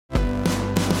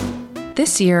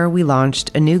This year, we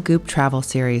launched a new Goop travel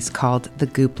series called The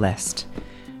Goop List.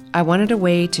 I wanted a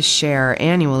way to share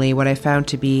annually what I found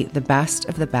to be the best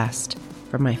of the best,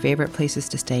 from my favorite places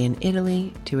to stay in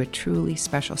Italy to a truly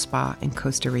special spa in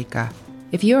Costa Rica.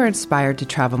 If you are inspired to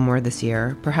travel more this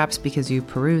year, perhaps because you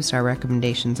perused our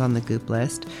recommendations on the Goop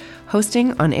List,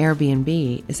 hosting on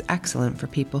Airbnb is excellent for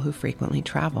people who frequently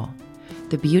travel.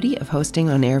 The beauty of hosting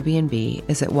on Airbnb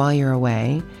is that while you're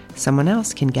away, someone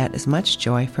else can get as much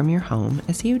joy from your home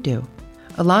as you do.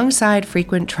 Alongside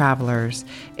frequent travelers,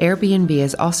 Airbnb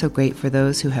is also great for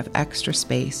those who have extra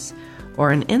space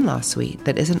or an in-law suite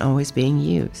that isn't always being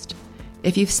used.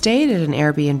 If you've stayed at an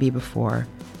Airbnb before,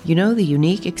 you know the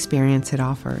unique experience it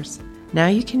offers. Now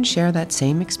you can share that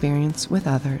same experience with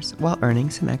others while earning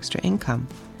some extra income.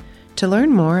 To learn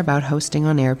more about hosting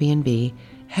on Airbnb,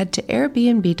 head to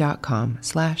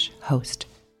airbnb.com/host.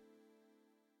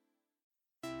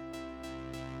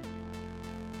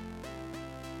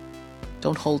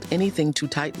 Don't hold anything too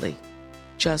tightly.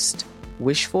 Just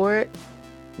wish for it,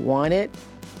 want it,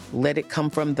 let it come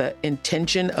from the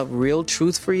intention of real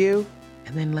truth for you,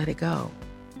 and then let it go.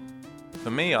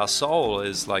 For me, our soul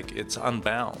is like, it's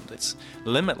unbound, it's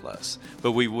limitless,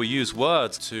 but we will use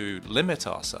words to limit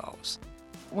ourselves.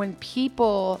 When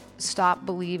people stop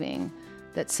believing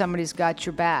that somebody's got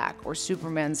your back or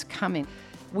Superman's coming,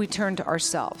 we turn to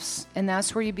ourselves, and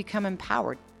that's where you become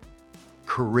empowered.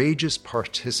 Courageous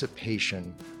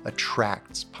participation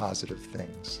attracts positive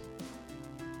things.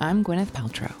 I'm Gwyneth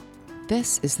Paltrow.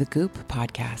 This is the Goop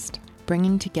Podcast,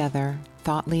 bringing together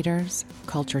thought leaders,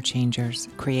 culture changers,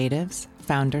 creatives,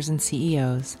 founders and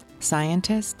CEOs,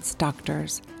 scientists,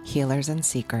 doctors, healers, and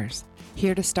seekers,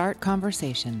 here to start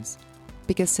conversations.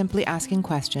 Because simply asking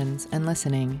questions and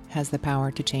listening has the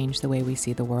power to change the way we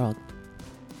see the world.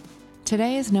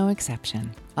 Today is no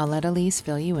exception. I'll let Elise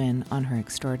fill you in on her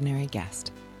extraordinary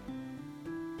guest.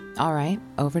 All right,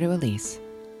 over to Elise.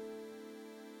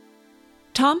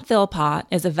 Tom Philpott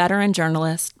is a veteran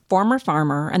journalist, former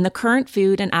farmer, and the current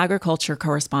food and agriculture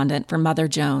correspondent for Mother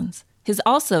Jones. He's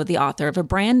also the author of a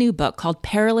brand new book called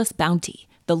Perilous Bounty: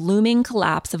 The Looming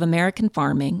Collapse of American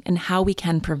Farming and How We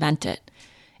Can Prevent It.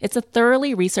 It's a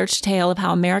thoroughly researched tale of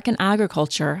how American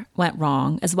agriculture went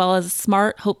wrong, as well as a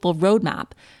smart, hopeful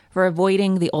roadmap for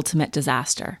avoiding the ultimate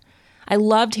disaster. I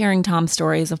loved hearing Tom's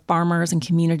stories of farmers and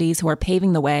communities who are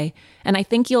paving the way, and I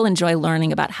think you'll enjoy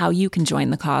learning about how you can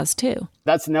join the cause too.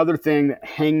 That's another thing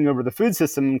hanging over the food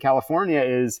system in California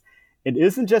is it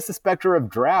isn't just the specter of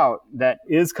drought that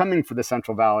is coming for the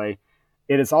Central Valley.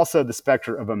 It is also the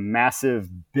specter of a massive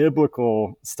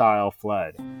biblical-style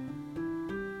flood.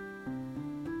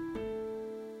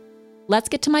 Let's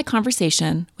get to my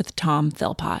conversation with Tom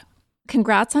Philpott.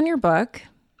 Congrats on your book,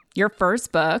 your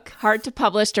first book. Hard to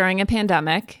publish during a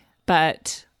pandemic,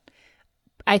 but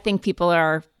I think people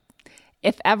are,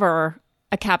 if ever,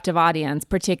 a captive audience,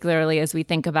 particularly as we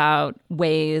think about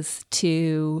ways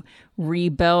to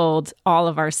rebuild all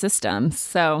of our systems.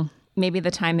 So maybe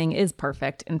the timing is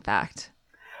perfect, in fact.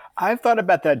 I've thought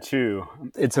about that too.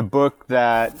 It's a book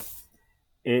that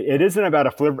it isn't about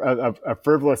a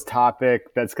frivolous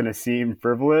topic that's going to seem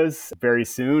frivolous very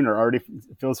soon or already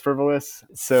feels frivolous.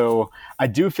 So I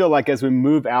do feel like as we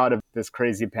move out of this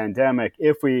crazy pandemic,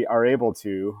 if we are able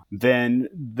to, then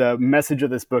the message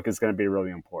of this book is going to be really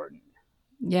important.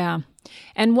 Yeah.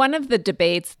 And one of the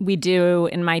debates we do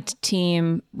in my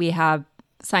team, we have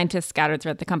scientists scattered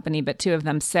throughout the company, but two of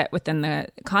them sit within the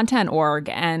content org.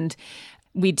 And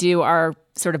we do our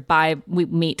we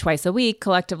meet twice a week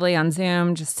collectively on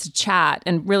Zoom just to chat.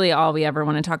 And really all we ever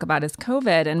want to talk about is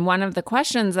COVID. And one of the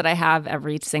questions that I have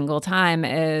every single time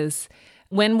is,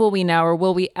 when will we know, or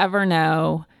will we ever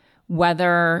know,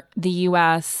 whether the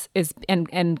U.S. is,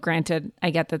 and granted, I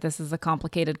get that this is a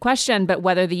complicated question, but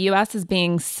whether the U.S. is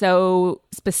being so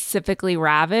specifically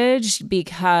ravaged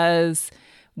because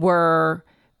we're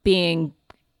being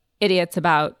idiots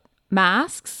about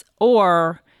masks,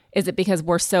 or is it because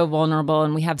we're so vulnerable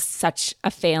and we have such a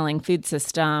failing food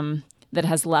system that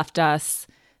has left us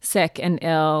sick and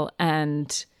ill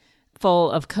and full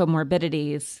of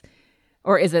comorbidities?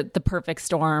 Or is it the perfect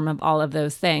storm of all of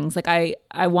those things? Like, I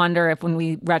wonder if when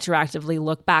we retroactively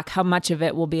look back, how much of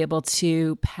it we'll be able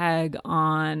to peg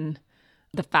on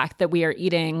the fact that we are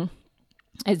eating,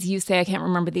 as you say, I can't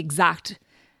remember the exact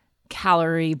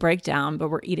calorie breakdown, but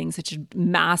we're eating such a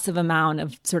massive amount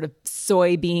of sort of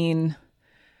soybean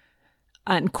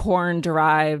and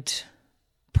corn-derived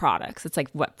products. It's like,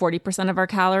 what, 40% of our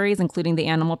calories, including the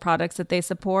animal products that they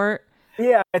support?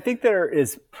 Yeah, I think there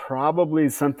is probably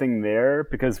something there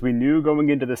because we knew going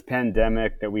into this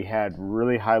pandemic that we had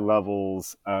really high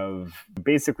levels of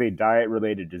basically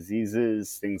diet-related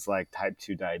diseases, things like type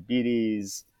 2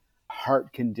 diabetes,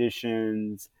 heart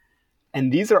conditions.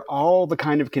 And these are all the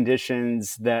kind of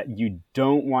conditions that you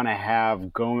don't want to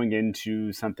have going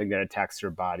into something that attacks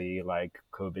your body like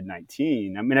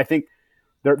COVID-19. I mean, I think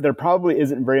there probably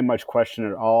isn't very much question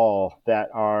at all that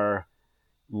our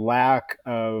lack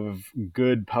of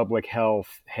good public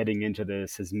health heading into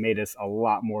this has made us a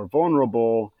lot more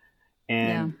vulnerable.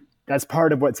 And that's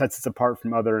part of what sets us apart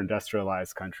from other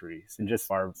industrialized countries and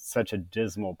just our such a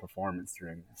dismal performance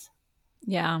during this.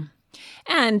 Yeah.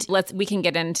 And we can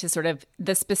get into sort of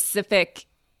the specific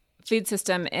food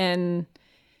system in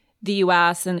the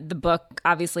US, and the book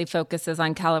obviously focuses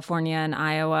on California and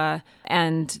Iowa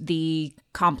and the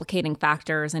complicating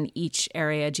factors in each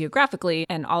area geographically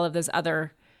and all of those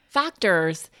other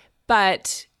factors.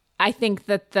 But I think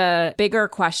that the bigger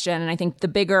question, and I think the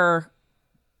bigger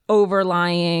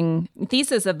overlying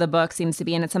thesis of the book seems to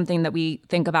be, and it's something that we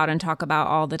think about and talk about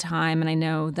all the time, and I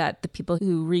know that the people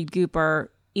who read Goop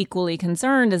are equally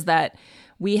concerned, is that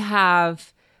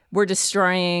we're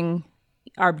destroying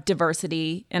our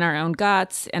diversity in our own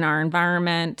guts, in our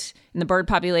environment, in the bird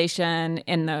population,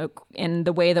 in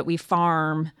the way that we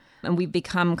farm. And we've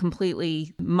become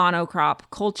completely monocrop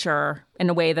culture in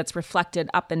a way that's reflected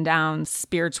up and down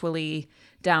spiritually,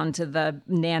 down to the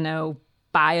nano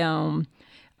biome.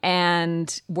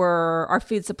 And our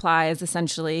food supply is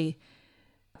essentially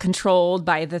controlled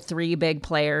by the three big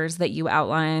players that you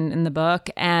outline in the book.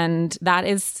 And that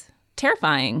is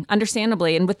terrifying,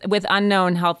 understandably, and with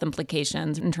unknown health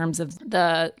implications in terms of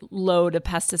the load of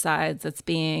pesticides that's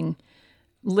being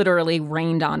literally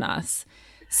rained on us.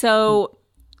 So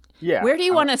where do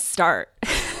you want to start?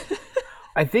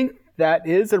 I think that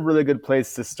is a really good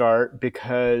place to start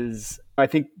because I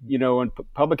think, a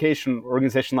publication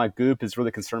organization like Goop is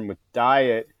really concerned with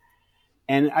diet.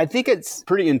 And I think it's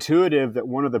pretty intuitive that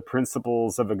one of the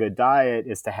principles of a good diet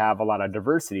is to have a lot of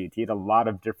diversity, to eat a lot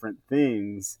of different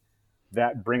things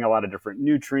that bring a lot of different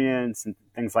nutrients and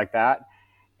things like that.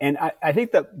 And I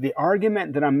think that the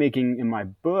argument that I'm making in my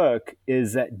book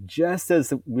is that just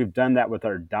as we've done that with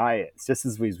our diets, just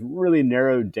as we've really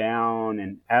narrowed down,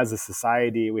 and as a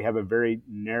society, we have a very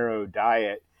narrow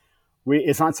diet,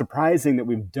 it's not surprising that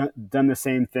we've done the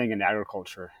same thing in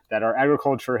agriculture, that our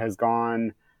agriculture has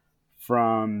gone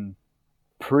from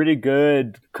pretty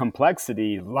good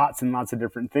complexity, lots and lots of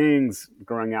different things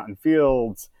growing out in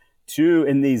fields, to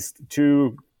in these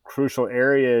two crucial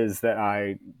areas that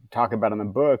I talk about in the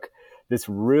book, this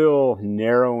real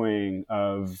narrowing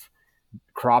of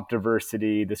crop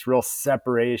diversity, this real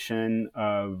separation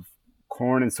of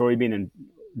corn and soybean and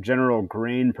general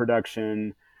grain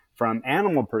production from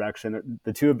animal production.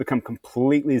 The two have become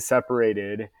completely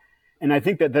separated. And I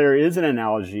think that there is an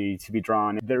analogy to be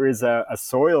drawn. There is a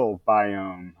soil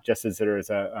biome, just as there is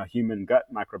a human gut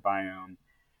microbiome.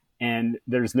 And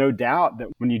there's no doubt that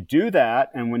when you do that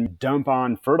and when you dump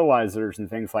on fertilizers and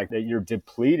things like that, you're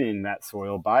depleting that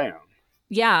soil biome.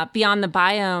 Yeah, beyond the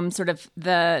biome, sort of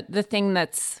the thing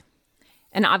that's,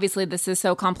 and obviously this is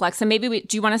so complex. So maybe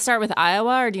do you want to start with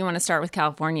Iowa or do you want to start with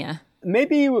California?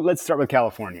 Maybe let's start with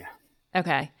California.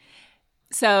 Okay.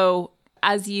 So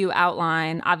as you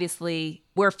outline, obviously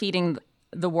we're feeding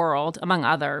the world, among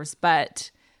others,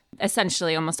 but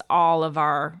essentially almost all of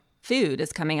our food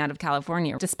is coming out of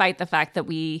California, despite the fact that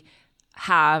we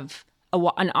have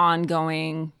an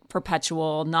ongoing,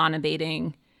 perpetual,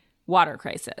 non-abating water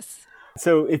crisis.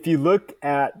 So if you look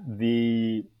at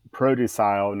the produce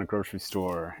aisle in a grocery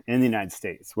store in the United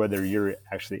States, whether you're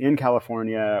actually in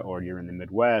California or you're in the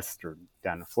Midwest or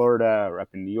down in Florida or up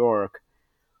in New York,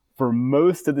 for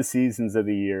most of the seasons of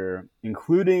the year,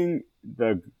 including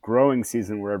the growing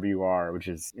season wherever you are, which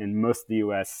is in most of the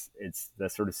U.S., it's the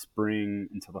sort of spring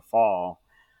until the fall.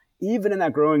 Even in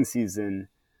that growing season,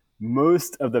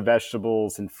 most of the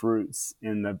vegetables and fruits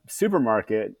in the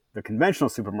supermarket, the conventional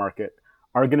supermarket,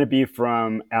 are going to be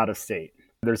from out of state.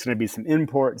 There's going to be some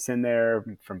imports in there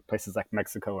from places like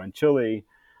Mexico and Chile,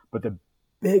 but the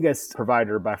biggest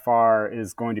provider by far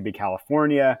is going to be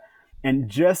California. And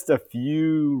just a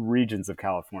few regions of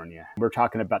California. We're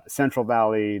talking about the Central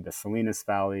Valley, the Salinas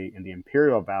Valley, and the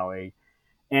Imperial Valley.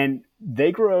 And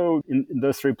they grow in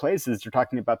those three places. You're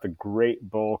talking about the great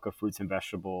bulk of fruits and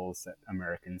vegetables that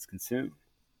Americans consume.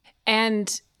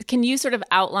 And can you sort of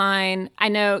outline, I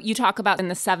know you talk about in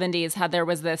the 70s how there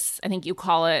was this, I think you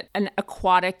call it an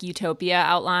aquatic utopia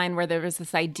outline, where there was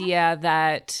this idea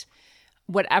that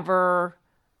whatever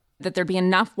that there'd be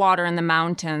enough water in the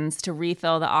mountains to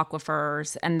refill the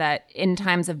aquifers, and that in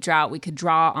times of drought we could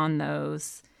draw on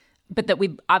those, but that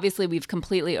we've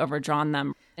completely overdrawn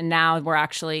them. And now we're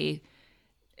actually,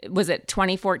 was it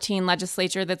 2014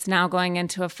 legislature that's now going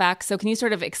into effect? So can you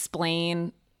sort of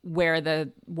explain where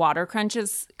the water crunch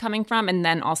is coming from, and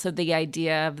then also the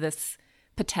idea of this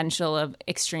potential of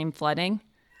extreme flooding?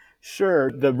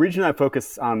 Sure. The region I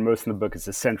focus on most in the book is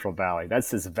the Central Valley.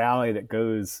 That's this valley that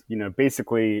goes,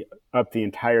 basically up the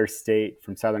entire state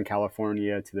from Southern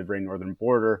California to the very northern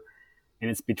border. And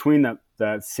it's between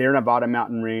the Sierra Nevada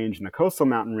mountain range and the coastal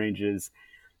mountain ranges.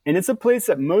 And it's a place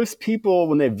that most people,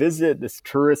 when they visit this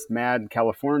tourist-mad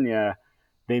California,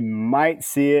 they might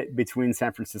see it between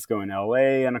San Francisco and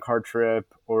LA on a car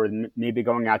trip, or maybe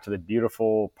going out to the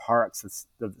beautiful parks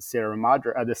of the Sierra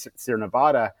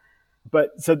Nevada.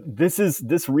 But so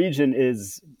this region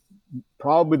is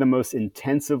probably the most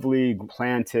intensively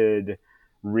planted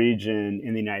region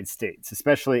in the United States,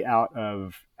 especially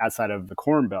outside of the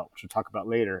Corn Belt, which we'll talk about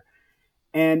later.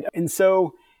 And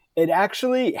so it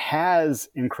actually has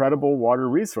incredible water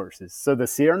resources. So the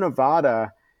Sierra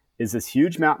Nevada is this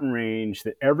huge mountain range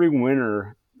that every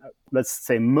winter, let's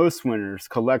say most winters,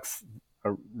 collects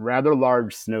a rather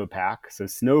large snowpack. So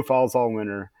snow falls all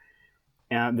winter,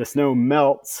 and the snow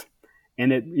melts,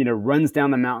 and it runs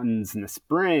down the mountains in the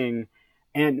spring.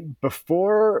 And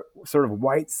before sort of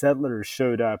white settlers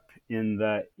showed up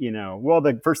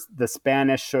the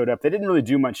Spanish showed up. They didn't really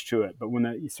do much to it, but when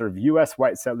the sort of U.S.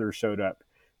 white settlers showed up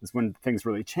is when things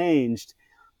really changed.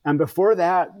 And before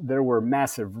that, there were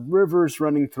massive rivers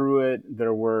running through it.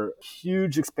 There were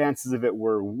huge expanses of it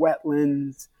were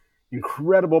wetlands,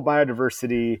 incredible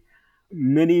biodiversity.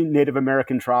 Many Native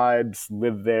American tribes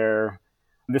live there.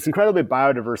 This incredibly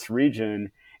biodiverse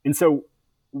region. And so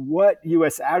what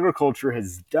U.S. agriculture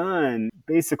has done,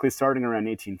 basically starting around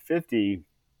 1850,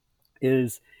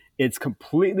 is it's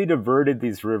completely diverted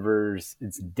these rivers.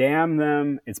 It's dammed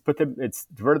them. It's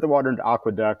diverted the water into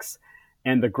aqueducts.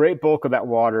 And the great bulk of that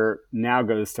water now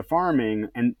goes to farming.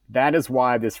 And that is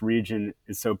why this region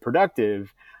is so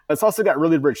productive. It's also got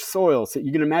really rich soil. So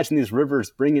you can imagine these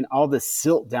rivers bringing all this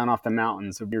silt down off the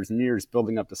mountains over years and years,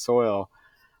 building up the soil.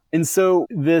 And so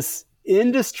this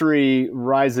industry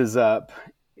rises up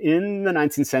in the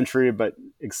 19th century, but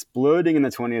exploding in the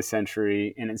 20th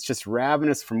century. And it's just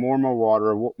ravenous for more and more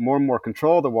water, more and more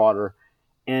control of the water.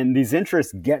 And these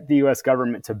interests get the U.S.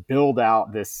 government to build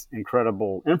out this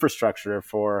incredible infrastructure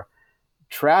for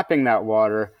trapping that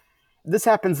water. This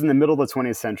happens in the middle of the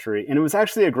 20th century. And it was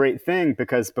actually a great thing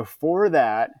because before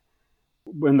that,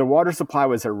 when the water supply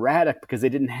was erratic because they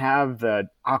didn't have the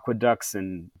aqueducts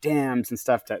and dams and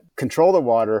stuff to control the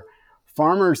water,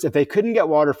 farmers, if they couldn't get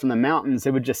water from the mountains,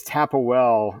 they would just tap a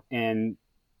well and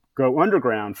go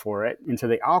underground for it into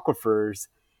the aquifers.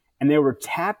 And they were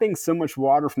tapping so much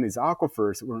water from these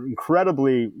aquifers that were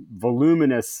incredibly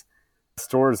voluminous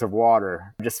stores of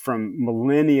water, just from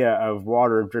millennia of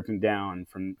water dripping down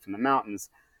from the mountains.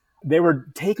 They were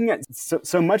taking it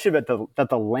so much of it that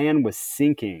the land was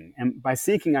sinking. And by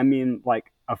sinking, I mean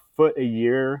like a foot a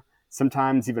year,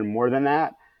 sometimes even more than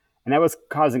that. And that was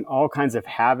causing all kinds of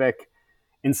havoc.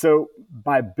 And so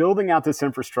by building out this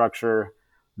infrastructure,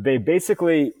 they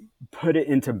basically put it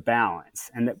into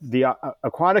balance. And the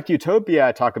aquatic utopia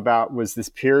I talk about was this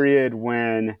period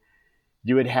when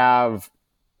you would have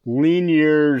lean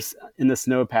years in the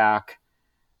snowpack,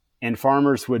 and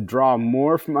farmers would draw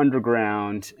more from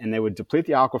underground, and they would deplete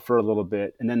the aquifer a little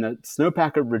bit, and then the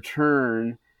snowpack would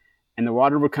return, and the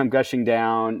water would come gushing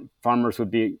down. Farmers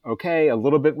would be okay, a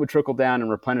little bit would trickle down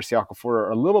and replenish the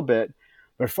aquifer a little bit,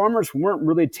 but farmers weren't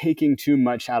really taking too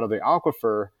much out of the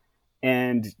aquifer,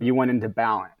 and you went into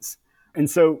balance. And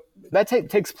so that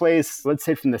takes place, let's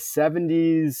say, from the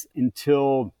 70s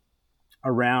until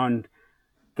around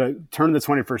the turn of the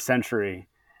 21st century.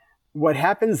 What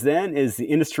happens then is the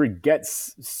industry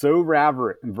gets so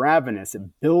ravenous, it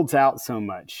builds out so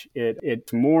much.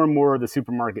 It's more and more of the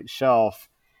supermarket shelf,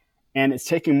 and it's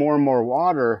taking more and more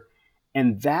water,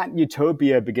 and that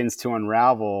utopia begins to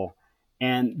unravel,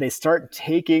 and they start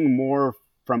taking more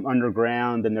from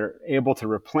underground and they're able to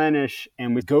replenish,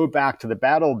 and we go back to the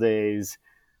battle days.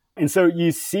 And so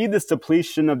you see this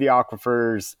depletion of the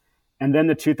aquifers, and then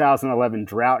the 2011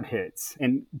 drought hits,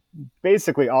 and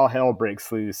basically all hell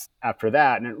breaks loose after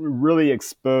that. And it really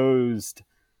exposed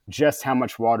just how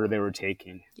much water they were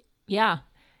taking. Yeah,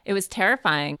 it was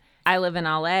terrifying. I live in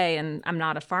LA and I'm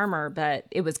not a farmer, but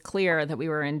it was clear that we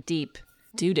were in deep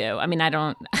doo-doo. I mean,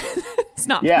 it's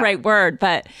not the right word,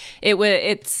 but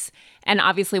it's, and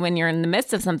obviously when you're in the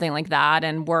midst of something like that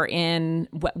and we're in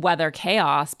weather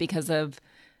chaos because of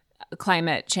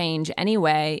climate change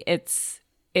anyway, it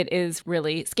is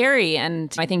really scary.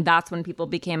 And I think that's when people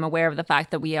became aware of the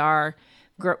fact that we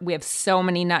have so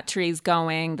many nut trees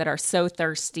going that are so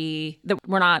thirsty that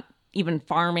we're not even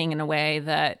farming in a way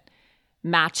that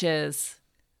matches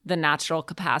the natural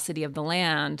capacity of the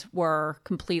land. We're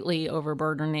completely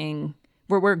overburdening.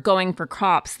 We're going for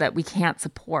crops that we can't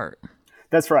support.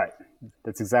 That's right.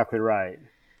 That's exactly right.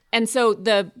 And so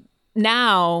there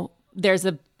was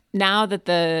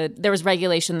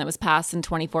regulation that was passed in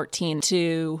 2014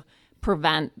 to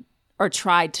prevent or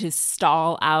try to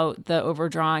stall out the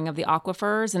overdrawing of the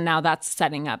aquifers, and now that's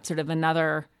setting up sort of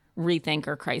another rethink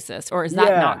or crisis, or is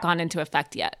that not gone into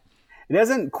effect yet? It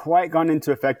hasn't quite gone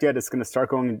into effect yet. It's going to start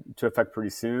going into effect pretty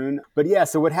soon. But yeah,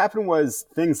 so what happened was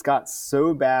things got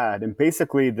so bad, and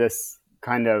basically this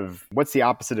kind of, what's the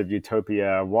opposite of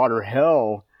utopia? Water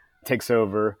hell takes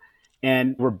over,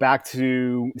 and we're back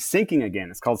to sinking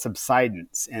again. It's called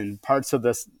subsidence. And parts of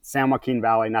the San Joaquin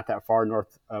Valley, not that far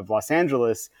north of Los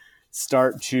Angeles,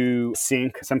 start to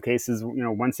sink, in some cases,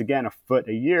 once again, a foot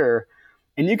a year.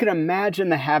 And you can imagine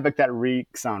the havoc that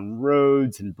wreaks on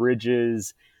roads and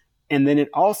bridges. And then it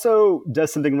also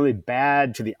does something really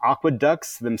bad to the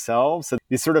aqueducts themselves. So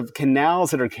these sort of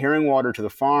canals that are carrying water to the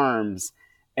farms,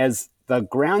 as the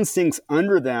ground sinks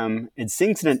under them, it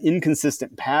sinks in an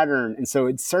inconsistent pattern. And so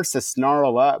it starts to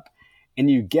snarl up. And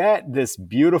you get this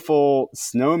beautiful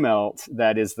snowmelt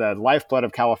that is the lifeblood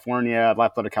of California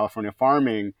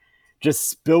farming, just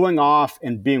spilling off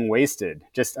and being wasted,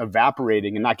 just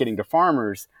evaporating and not getting to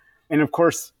farmers. And of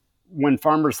course, when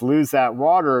farmers lose that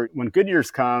water, when good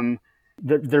years come,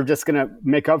 they're just going to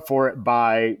make up for it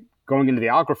by going into the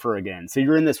aquifer again. So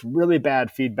you're in this really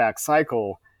bad feedback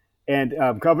cycle. And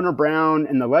Governor Brown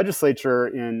and the legislature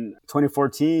in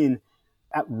 2014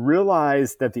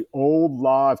 realized that the old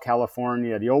law of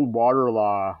California, the old water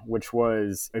law, which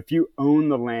was if you own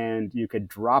the land, you could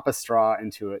drop a straw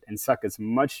into it and suck as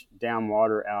much dam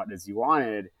water out as you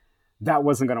wanted, that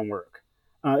wasn't going to work.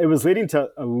 It was leading to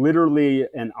literally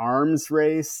an arms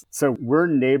race. So we're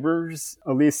neighbors,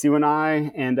 Elise, you and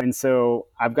I. And so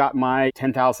I've got my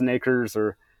 10,000 acres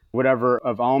or whatever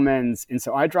of almonds. And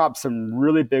so I drop some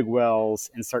really big wells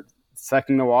and start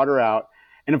sucking the water out.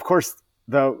 And of course,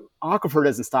 the aquifer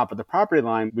doesn't stop at the property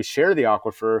line. We share the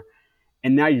aquifer.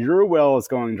 And now your well is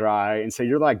going dry. And so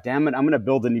you're like, damn it, I'm going to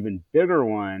build an even bigger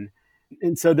one.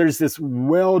 And so there's this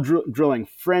well drilling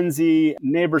frenzy.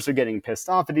 Neighbors are getting pissed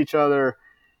off at each other.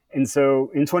 And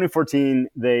so in 2014,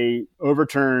 they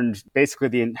overturned basically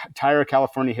the entire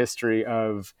California history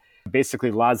of basically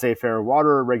laissez-faire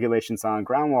water regulations on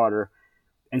groundwater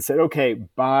and said, okay,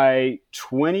 by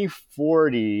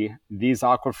 2040, these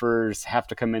aquifers have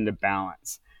to come into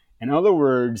balance. In other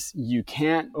words, you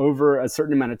can't, over a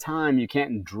certain amount of time, you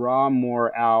can't draw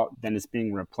more out than is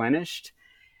being replenished.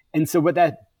 And so what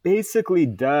that basically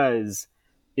does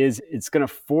is it's going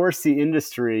to force the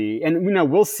industry, and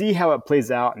we'll see how it plays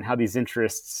out and how these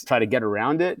interests try to get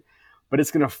around it, but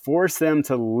it's going to force them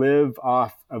to live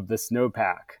off of the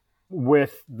snowpack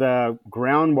with the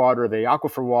groundwater, the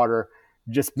aquifer water,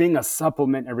 just being a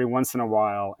supplement every once in a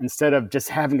while instead of just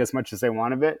having as much as they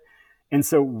want of it. And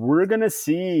so we're going to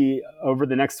see over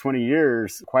the next 20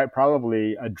 years, quite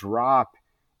probably a drop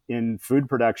in food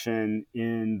production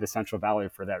in the Central Valley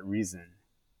for that reason.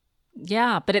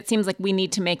 Yeah, but it seems like we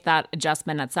need to make that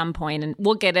adjustment at some point. And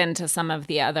we'll get into some of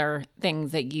the other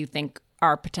things that you think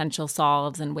are potential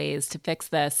solves and ways to fix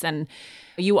this. And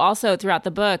you also, throughout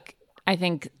the book, I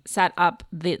think, set up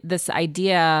this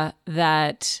idea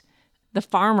that the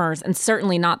farmers, and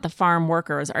certainly not the farm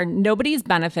workers, nobody's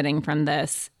benefiting from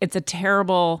this. It's a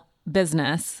terrible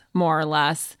business, more or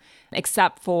less,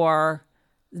 except for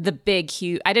the big,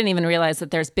 huge, I didn't even realize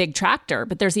that there's big tractor,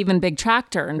 but there's even big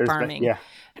tractor in farming. Yeah.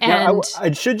 And now,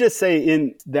 I should just say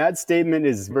in that statement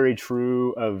is very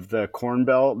true of the Corn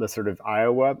Belt, the sort of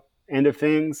Iowa end of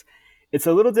things. It's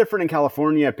a little different in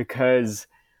California because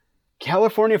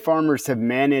California farmers have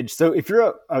managed. So if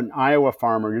you're an Iowa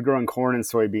farmer, you're growing corn and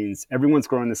soybeans, everyone's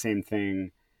growing the same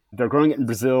thing. They're growing it in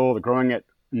Brazil, they're growing it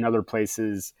in other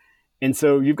places. And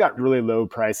so you've got really low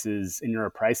prices and you're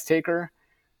a price taker.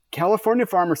 California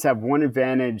farmers have one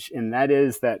advantage, and that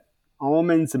is that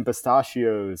almonds and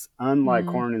pistachios, unlike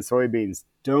corn and soybeans,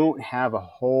 don't have a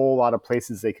whole lot of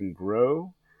places they can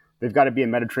grow. They've got to be in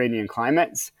Mediterranean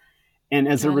climates. And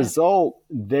as a result,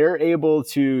 they're able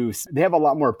to, they have a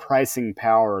lot more pricing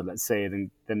power, let's say,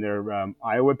 than their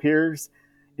Iowa peers.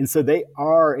 And so they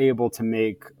are able to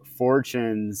make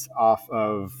fortunes off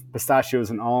of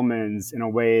pistachios and almonds in a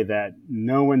way that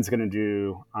no one's going to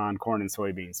do on corn and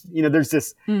soybeans. There's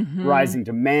this rising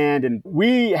demand, and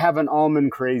we have an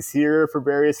almond craze here for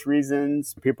various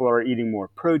reasons. People are eating more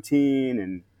protein,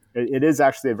 and it is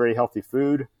actually a very healthy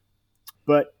food.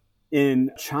 But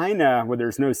in China, where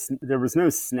there was no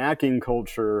snacking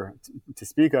culture to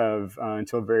speak of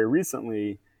until very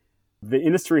recently, the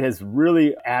industry has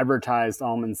really advertised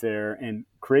almonds there and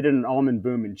created an almond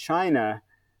boom in China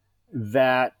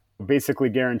that basically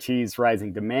guarantees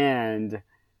rising demand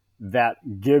that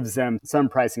gives them some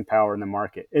pricing power in the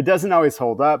market. It doesn't always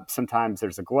hold up. Sometimes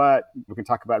there's a glut. We can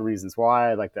talk about reasons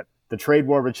why, like that the trade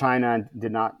war with China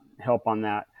did not help on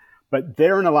that. But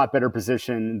they're in a lot better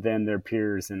position than their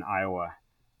peers in Iowa.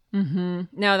 Mm-hmm.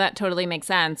 No, that totally makes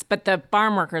sense. But the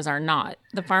farm workers are not.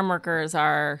 The farm workers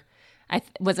are...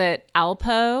 was it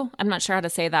Alpo? I'm not sure how to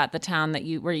say that, the town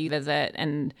where you visit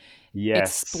and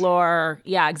explore,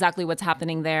 exactly what's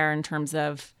happening there in terms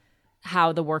of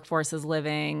how the workforce is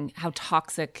living, how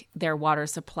toxic their water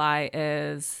supply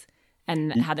is,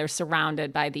 and how they're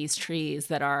surrounded by these trees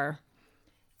that are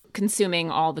consuming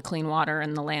all the clean water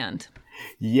in the land.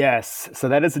 Yes. So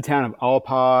that is the town of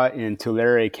Alpa in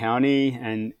Tulare County.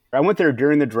 And I went there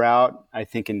during the drought, I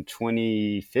think in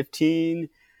 2015.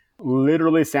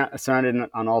 Literally surrounded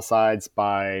on all sides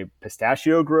by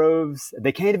pistachio groves.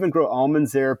 They can't even grow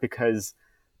almonds there because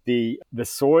the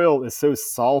soil is so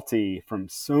salty from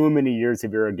so many years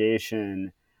of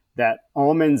irrigation that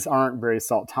almonds aren't very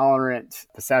salt tolerant.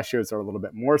 Pistachios are a little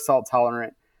bit more salt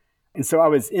tolerant. And so I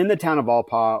was in the town of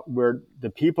Alpa, where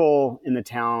the people in the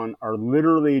town are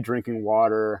literally drinking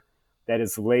water that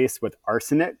is laced with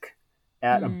arsenic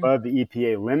at above the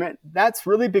EPA limit. That's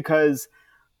really because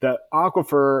the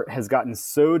aquifer has gotten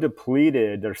so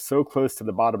depleted, they're so close to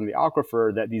the bottom of the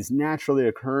aquifer, that these naturally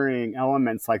occurring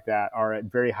elements like that are at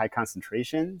very high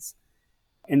concentrations.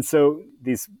 And so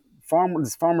this farm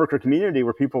worker community,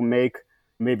 where people make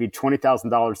maybe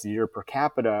 $20,000 a year per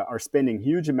capita, are spending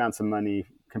huge amounts of money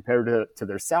compared to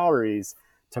their salaries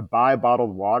to buy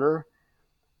bottled water.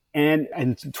 And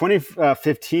in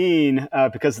 2015,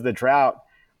 because of the drought,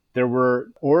 there were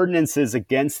ordinances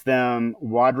against them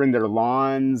watering their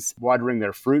lawns, watering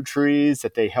their fruit trees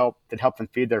that helped them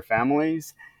feed their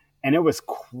families. And it was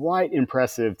quite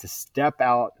impressive to step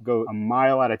out, go a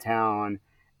mile out of town,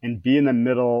 and be in the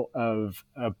middle of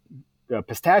a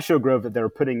pistachio grove that they were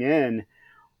putting in,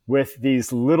 with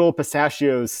these little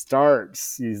pistachio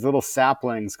starts, these little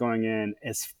saplings going in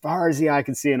as far as the eye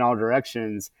can see in all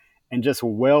directions, and just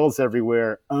wells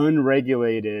everywhere,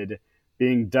 unregulated,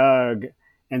 being dug,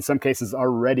 in some cases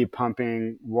already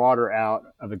pumping water out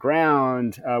of the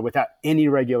ground without any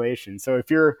regulation. So if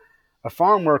you're a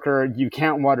farm worker, you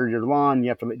can't water your lawn, you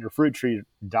have to let your fruit tree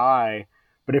die.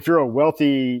 But if you're a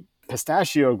wealthy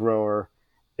pistachio grower,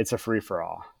 it's a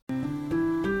free-for-all.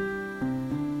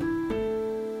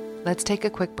 Let's take a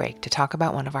quick break to talk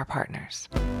about one of our partners.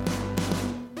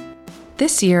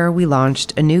 This year, we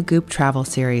launched a new Goop travel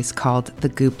series called The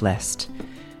Goop List.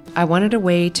 I wanted a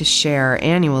way to share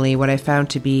annually what I found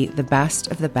to be the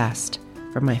best of the best,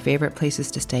 from my favorite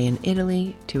places to stay in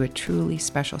Italy to a truly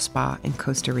special spa in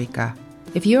Costa Rica.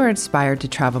 If you are inspired to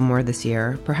travel more this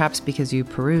year, perhaps because you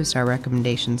perused our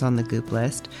recommendations on the Goop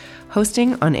List,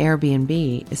 hosting on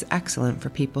Airbnb is excellent for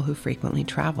people who frequently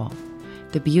travel.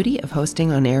 The beauty of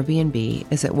hosting on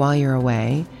Airbnb is that while you're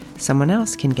away, someone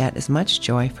else can get as much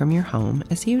joy from your home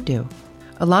as you do.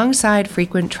 Alongside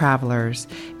frequent travelers,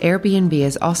 Airbnb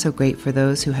is also great for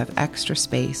those who have extra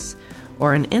space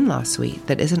or an in-law suite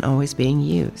that isn't always being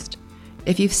used.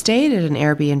 If you've stayed at an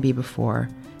Airbnb before,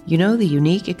 you know the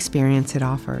unique experience it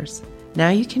offers. Now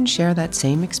you can share that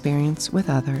same experience with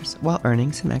others while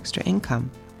earning some extra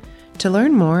income. To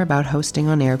learn more about hosting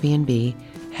on Airbnb,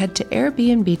 head to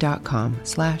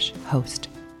airbnb.com/host.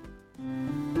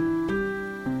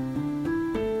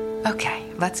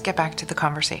 Okay, let's get back to the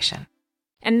conversation.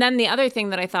 And then the other thing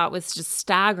that I thought was just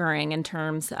staggering in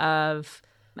terms of,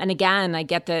 and again, I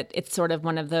get that it's sort of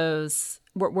one of those,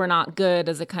 we're not good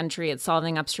as a country at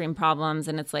solving upstream problems,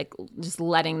 and it's like just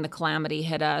letting the calamity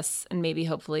hit us, and maybe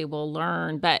hopefully we'll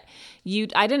learn. But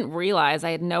I didn't realize,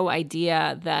 I had no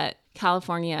idea that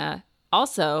California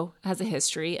also has a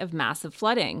history of massive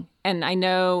flooding. And I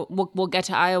know we'll get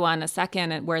to Iowa in a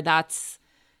second, where that's,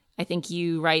 I think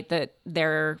you write that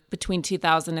there between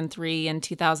 2003 and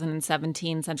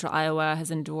 2017, central Iowa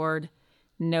has endured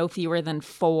no fewer than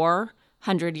 4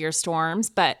 100-year storms.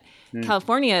 But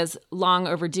California is long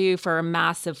overdue for a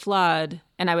massive flood.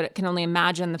 And can only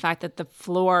imagine the fact that the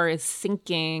floor is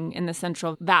sinking in the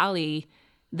Central Valley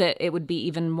that it would be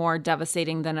even more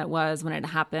devastating than it was when it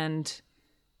happened.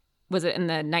 Was it in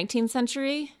the 19th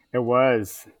century? It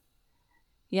was.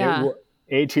 Yeah.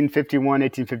 1851,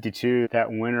 1852,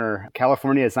 that winter.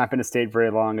 California has not been a state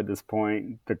very long at this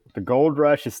point. The gold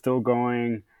rush is still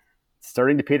going,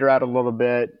 starting to peter out a little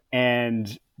bit.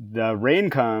 And the rain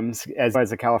comes. As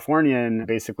a Californian,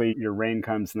 basically your rain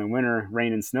comes in the winter.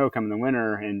 Rain and snow come in the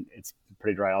winter, and it's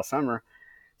pretty dry all summer.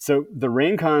 So the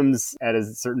rain comes at a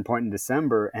certain point in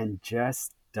December and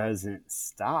just doesn't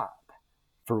stop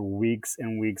for weeks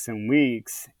and weeks and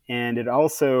weeks. And it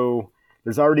also,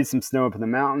 there's already some snow up in the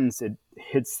mountains. It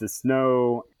hits the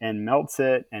snow and melts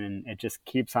it, and it just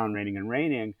keeps on raining and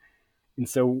raining. And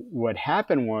so what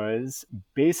happened was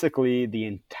basically the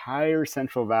entire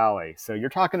Central Valley. So you're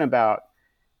talking about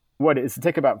what it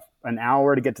take about an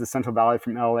hour to get to the Central Valley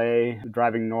from LA,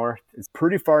 driving north. It's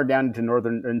pretty far down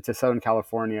into Southern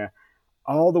California,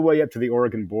 all the way up to the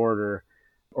Oregon border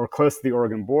or close to the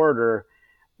Oregon border.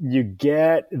 You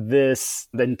get the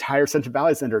entire Central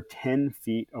Valley is under 10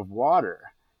 feet of water.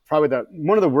 Probably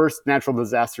one of the worst natural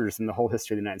disasters in the whole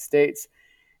history of the United States.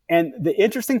 And the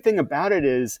interesting thing about it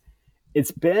is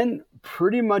it's been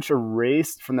pretty much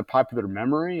erased from the popular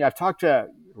memory. I've talked to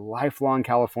lifelong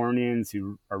Californians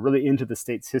who are really into the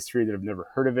state's history that have never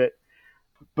heard of it.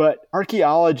 But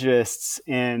archaeologists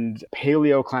and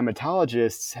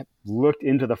paleoclimatologists have looked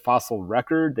into the fossil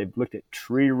record. They've looked at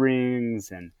tree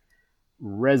rings and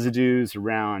residues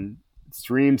around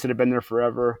streams that have been there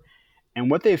forever. And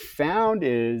what they found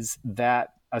is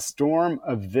that a storm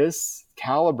of this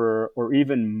caliber, or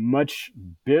even much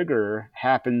bigger,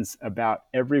 happens about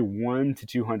every 100 to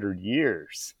 200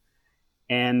 years.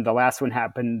 And the last one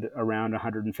happened around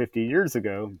 150 years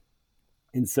ago.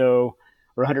 And so,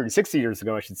 or 160 years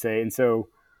ago, I should say. And so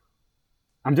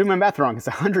I'm doing my math wrong. It's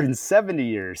 170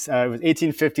 years. It was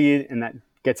 1850, and that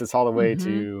gets us all the way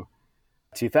to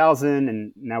 2000.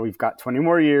 And now we've got 20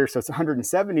 more years. So it's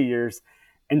 170 years.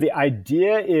 And the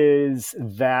idea is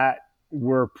that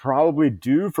we're probably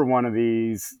due for one of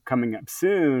these coming up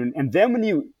soon. And then when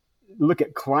you look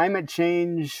at climate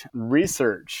change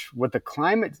research, what the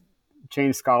climate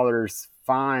change scholars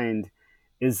find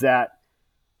is that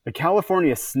the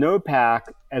California snowpack,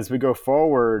 as we go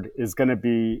forward, is going to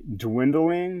be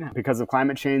dwindling because of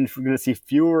climate change. We're going to see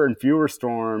fewer and fewer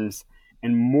storms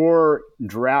and more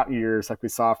drought years like we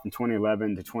saw from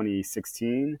 2011 to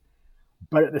 2016.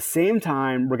 But at the same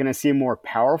time, we're going to see more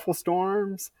powerful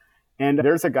storms. And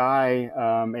there's a guy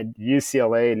at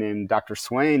UCLA named Dr.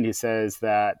 Swain who says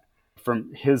that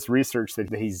from his research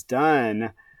that he's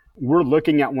done, we're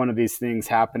looking at one of these things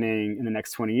happening in the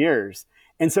next 20 years.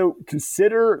 And so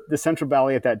consider the Central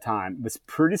Valley at that time. It was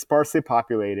pretty sparsely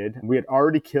populated. We had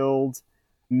already killed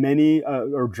many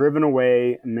or driven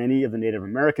away many of the Native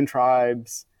American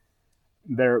tribes.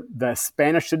 The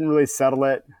Spanish didn't really settle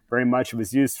it very much. It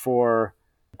was used for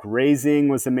grazing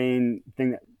was the main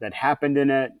thing that happened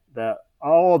in it.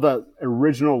 All the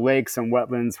original lakes and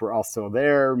wetlands were all still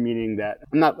there, meaning that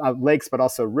not lakes, but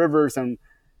also rivers and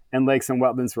lakes and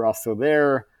wetlands were all still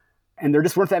there. And there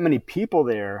just weren't that many people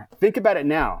there. Think about it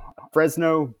now.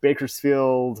 Fresno,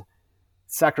 Bakersfield,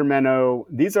 Sacramento,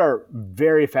 these are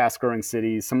very fast-growing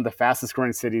cities, some of the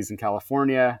fastest-growing cities in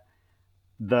California.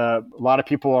 A lot of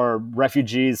people are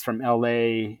refugees from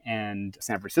LA and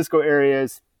San Francisco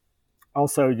areas.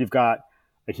 Also, you've got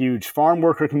a huge farm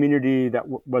worker community that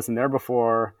wasn't there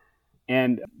before.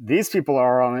 And these people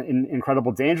are in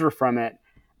incredible danger from it.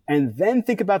 And then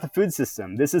think about the food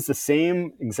system. This is the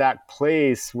same exact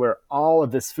place where all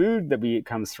of this food that we eat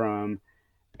comes from.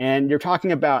 And you're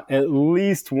talking about at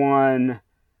least one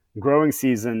growing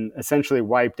season essentially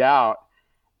wiped out.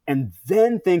 And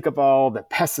then think of all the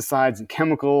pesticides and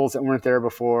chemicals that weren't there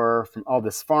before from all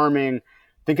this farming.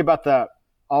 Think about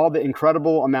all the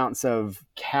incredible amounts of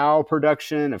cow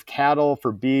production, of cattle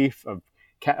for beef, of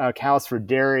cows for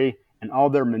dairy, and all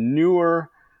their manure.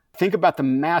 Think about the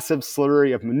massive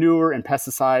slurry of manure and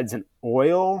pesticides and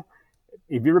oil.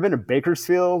 Have you ever been to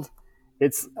Bakersfield?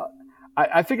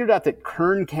 I figured out that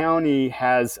Kern County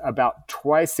has about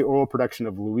twice the oil production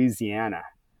of Louisiana.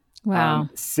 Wow.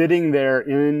 Sitting there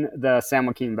in the San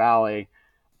Joaquin Valley.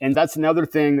 And that's another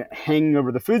thing that hanging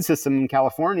over the food system in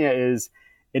California is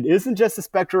it isn't just the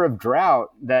specter of drought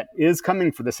that is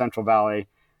coming for the Central Valley.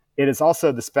 It is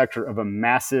also the specter of a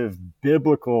massive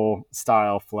biblical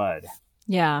style flood.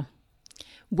 Yeah.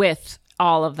 With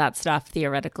all of that stuff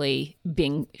theoretically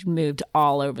being moved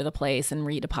all over the place and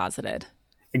redeposited.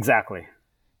 Exactly.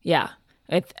 Yeah.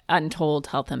 With untold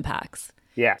health impacts.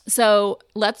 Yeah. So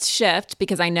let's shift,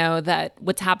 because I know that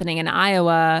what's happening in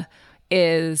Iowa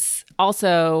is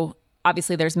also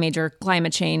obviously there's major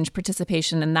climate change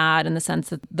participation in that, in the sense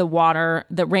that the water,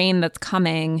 the rain that's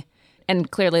coming,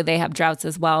 and clearly they have droughts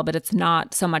as well, but it's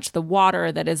not so much the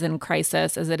water that is in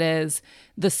crisis as it is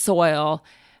the soil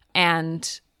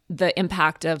and the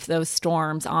impact of those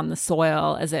storms on the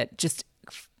soil as it just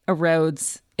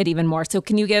erodes it even more. So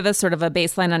can you give us sort of a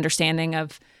baseline understanding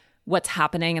of what's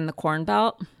happening in the Corn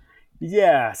Belt?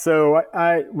 Yeah. So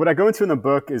what I go into in the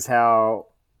book is how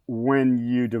when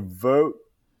you devote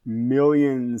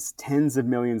millions, tens of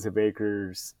millions of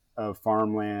acres of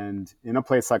farmland in a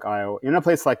place like Iowa, in a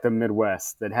place like the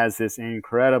Midwest that has this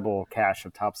incredible cache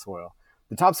of topsoil.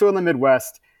 The topsoil in the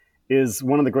Midwest is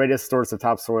one of the greatest stores of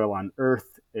topsoil on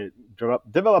Earth. It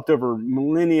developed over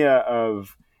millennia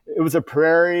of, it was a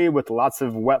prairie with lots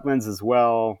of wetlands as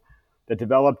well that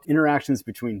developed interactions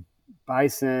between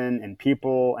bison and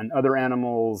people and other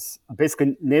animals,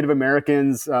 basically Native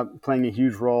Americans playing a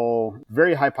huge role,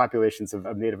 very high populations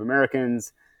of Native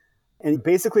Americans. And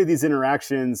basically these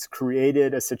interactions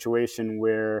created a situation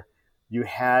where you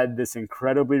had this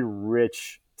incredibly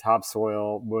rich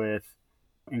topsoil with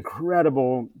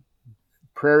incredible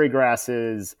prairie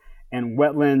grasses and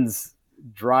wetlands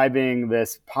driving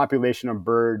this population of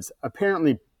birds,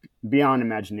 apparently beyond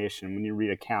imagination when you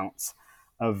read accounts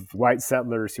of white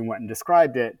settlers who went and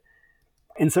described it.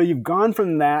 And so you've gone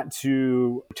from that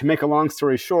to make a long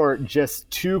story short, just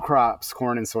two crops,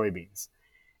 corn and soybeans.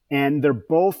 And they're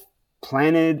both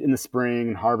planted in the spring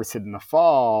and harvested in the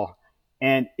fall.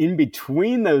 And in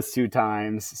between those two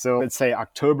times, so let's say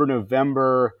October,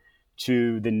 November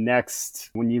to the next,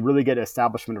 when you really get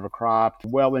establishment of a crop,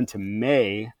 well into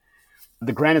May,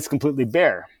 the ground is completely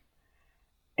bare.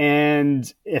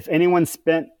 And if anyone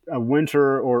spent a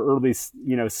winter or early,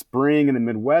 spring in the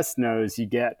Midwest knows you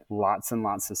get lots and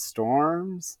lots of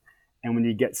storms. And when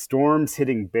you get storms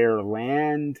hitting bare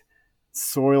land,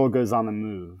 soil goes on the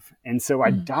move. And so I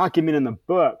document in the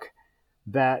book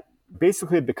that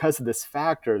basically because of this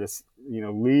factor, this,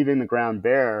 leaving the ground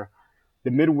bare,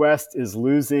 the Midwest is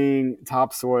losing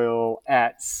topsoil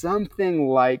at something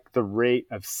like the rate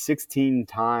of 16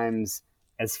 times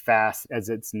as fast as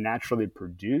it's naturally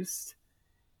produced.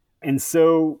 And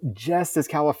so just as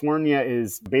California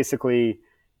is basically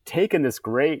taken this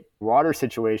great water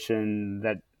situation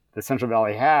that the Central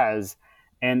Valley has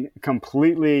and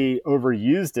completely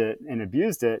overused it and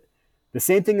abused it, the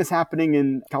same thing is happening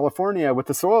in California with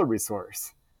the soil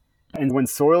resource. And when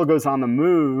soil goes on the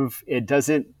move,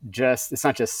 it's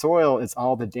not just soil, it's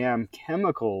all the damn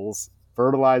chemicals,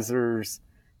 fertilizers,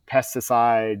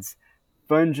 pesticides,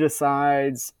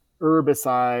 fungicides,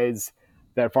 herbicides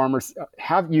that farmers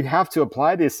have. You have to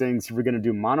apply these things if you're going to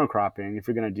do monocropping, if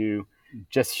you're going to do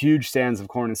just huge stands of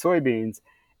corn and soybeans.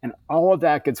 And all of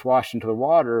that gets washed into the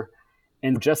water.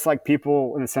 And just like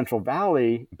people in the Central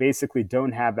Valley basically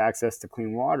don't have access to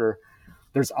clean water,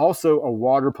 there's also a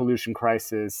water pollution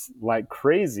crisis like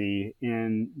crazy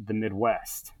in the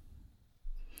Midwest.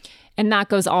 And that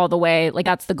goes all the way, like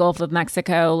that's the Gulf of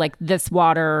Mexico, like this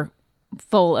water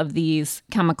full of these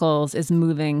chemicals is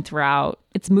moving throughout.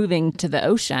 It's moving to the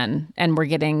ocean, and we're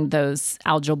getting those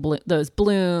algal those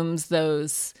blooms,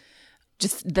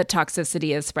 just the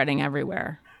toxicity is spreading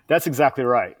everywhere. That's exactly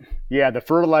right. Yeah, the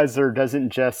fertilizer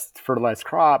doesn't just fertilize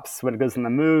crops. When it goes on the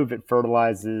move, it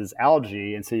fertilizes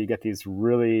algae. And so you get these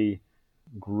really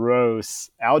gross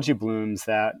algae blooms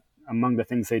that, among the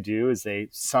things they do is they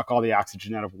suck all the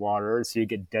oxygen out of water. So you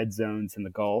get dead zones in the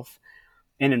Gulf.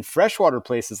 And in freshwater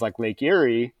places like Lake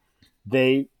Erie,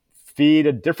 they feed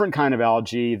a different kind of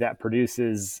algae that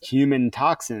produces human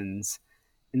toxins.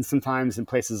 And sometimes in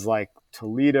places like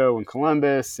Toledo and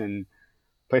Columbus and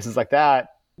places like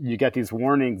that, you get these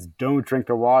warnings, don't drink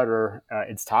the water,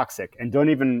 it's toxic. And don't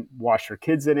even wash your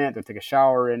kids in it, don't take a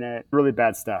shower in it. Really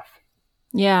bad stuff.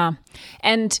 Yeah.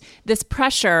 And this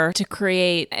pressure to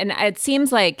create, and it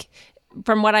seems like,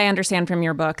 from what I understand from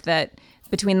your book, that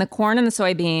between the corn and the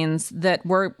soybeans, that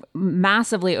we're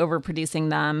massively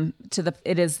overproducing them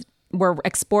we're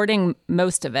exporting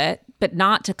most of it, but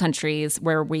not to countries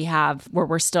where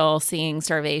we're still seeing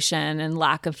starvation and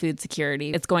lack of food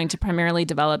security. It's going to primarily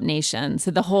developed nations.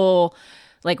 So the whole,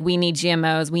 we need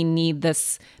GMOs, we need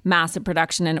this massive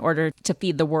production in order to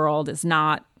feed the world is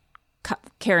not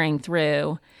carrying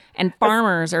through. And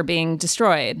farmers are being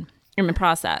destroyed in the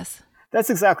process. That's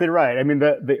exactly right. I mean,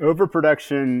 the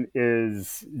overproduction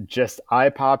is just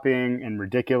eye-popping and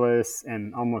ridiculous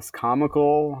and almost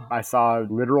comical. I saw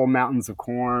literal mountains of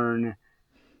corn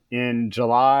in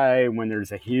July when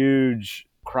there's a huge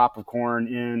crop of corn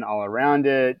in all around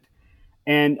it.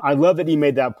 And I love that he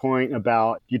made that point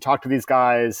about, you talk to these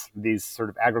guys, these sort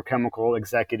of agrochemical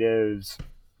executives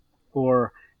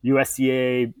or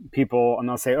USDA people, and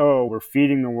they'll say, oh, we're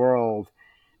feeding the world.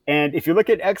 And if you look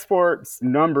at exports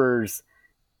numbers,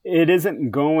 it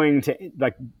isn't going to,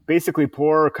 like, basically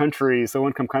poor countries,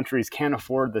 low-income countries can't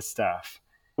afford this stuff.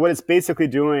 What it's basically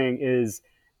doing is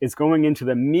it's going into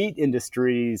the meat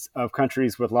industries of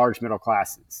countries with large middle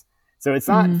classes. So it's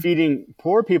not feeding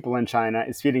poor people in China,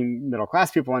 it's feeding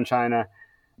middle-class people in China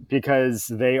because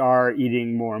they are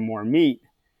eating more and more meat.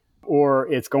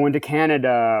 Or it's going to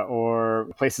Canada or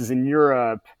places in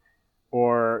Europe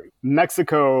or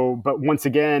Mexico. But once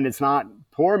again, it's not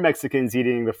poor Mexicans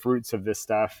eating the fruits of this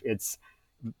stuff. It's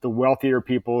the wealthier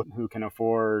people who can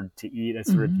afford to eat a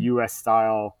sort of US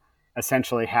style,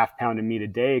 essentially half pound of meat a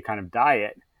day kind of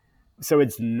diet. So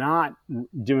it's not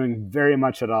doing very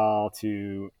much at all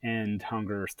to end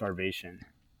hunger or starvation.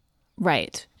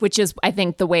 Right. Which is, I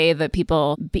think, the way that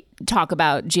people talk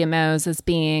about GMOs as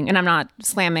being, and I'm not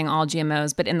slamming all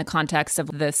GMOs, but in the context of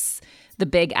this, the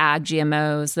big ag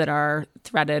GMOs that are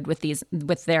threaded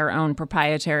with their own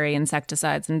proprietary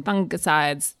insecticides and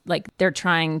fungicides, like they're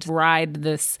trying to ride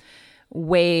this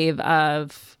wave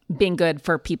of being good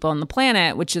for people on the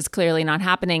planet, which is clearly not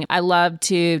happening. I love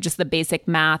to just the basic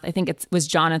math. I think it was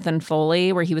Jonathan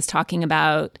Foley where he was talking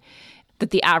about that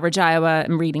the average Iowa,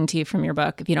 I'm reading to you from your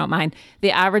book, if you don't mind,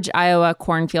 the average Iowa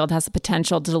cornfield has the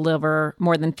potential to deliver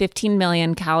more than 15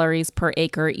 million calories per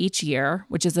acre each year,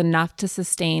 which is enough to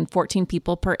sustain 14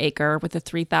 people per acre with a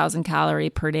 3,000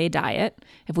 calorie per day diet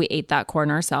if we ate that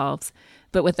corn ourselves.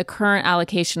 But with the current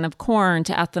allocation of corn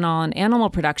to ethanol and animal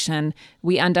production,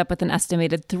 we end up with an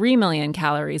estimated 3 million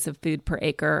calories of food per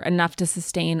acre, enough to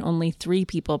sustain only 3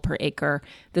 people per acre.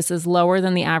 This is lower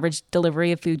than the average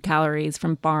delivery of food calories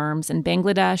from farms in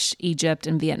Bangladesh, Egypt,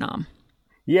 and Vietnam.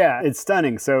 Yeah, it's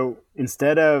stunning. So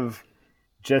instead of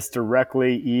just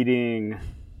directly eating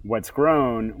what's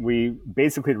grown, we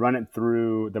basically run it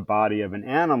through the body of an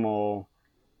animal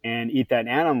and eat that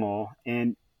animal,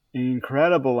 and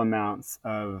incredible amounts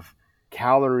of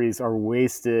calories are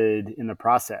wasted in the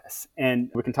process.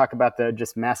 And we can talk about the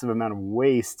just massive amount of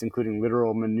waste, including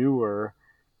literal manure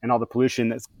and all the pollution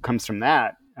that comes from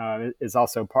that is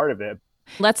also part of it.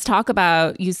 Let's talk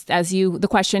about the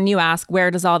question you ask,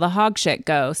 where does all the hog shit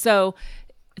go? So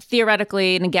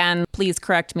theoretically, and again, please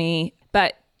correct me,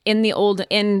 but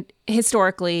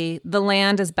historically, the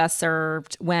land is best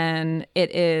served when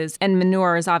it is, and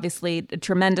manure is obviously a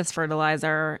tremendous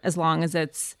fertilizer as long as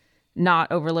it's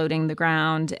not overloading the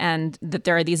ground, and that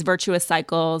there are these virtuous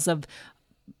cycles of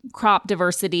crop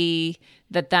diversity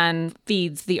that then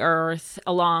feeds the earth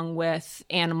along with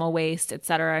animal waste, et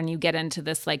cetera. And you get into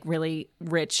this like really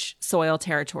rich soil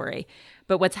territory.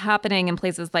 But what's happening in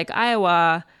places like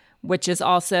Iowa, which is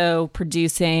also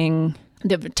producing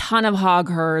they have a ton of hog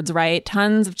herds, right?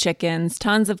 Tons of chickens,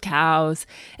 tons of cows,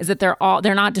 is that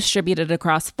they're not distributed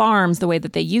across farms the way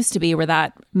that they used to be, where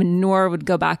that manure would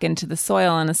go back into the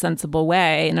soil in a sensible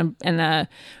way, in a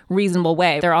reasonable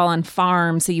way. They're all on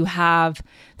farms. So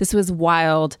this was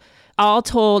wild. All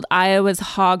told, Iowa's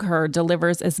hog herd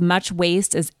delivers as much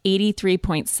waste as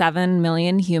 83.7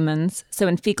 million humans. So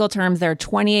in fecal terms, there are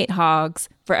 28 hogs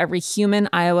for every human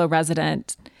Iowa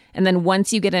resident. And then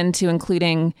once you get into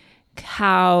including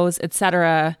cows,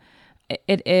 etc.,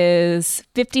 it is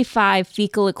 55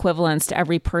 fecal equivalents to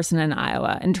every person in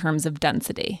Iowa in terms of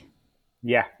density.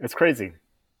 Yeah, it's crazy.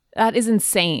 That is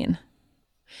insane.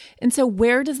 And so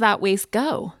where does that waste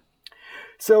go?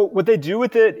 So what they do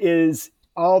with it is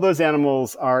all those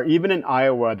animals are, even in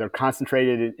Iowa, they're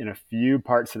concentrated in a few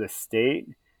parts of the state.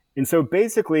 And so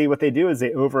basically what they do is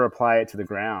they over-apply it to the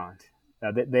ground.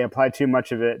 They apply too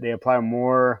much of it. They apply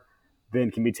more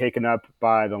than can be taken up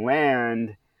by the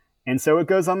land. And so it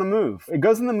goes on the move. It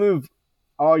goes on the move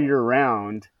all year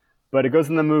round, but it goes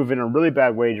on the move in a really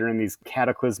bad way during these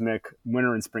cataclysmic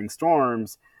winter and spring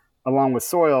storms, along with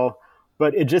soil.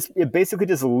 But it basically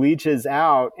just leaches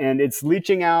out, and it's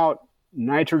leaching out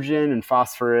nitrogen and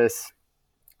phosphorus,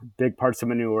 big parts of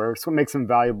manure. So it makes them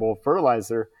valuable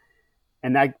fertilizer.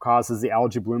 And that causes the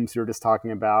algae blooms you were just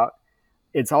talking about.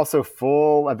 It's also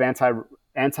full of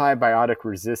antibiotic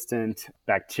resistant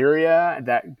bacteria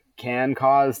that can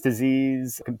cause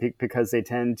disease because they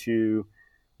tend to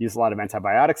use a lot of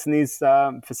antibiotics in these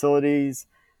facilities.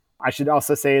 I should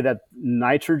also say that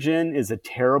nitrogen is a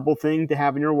terrible thing to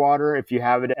have in your water. If you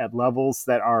have it at levels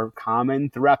that are common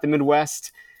throughout the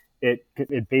Midwest, it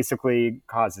basically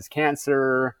causes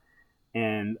cancer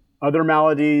and other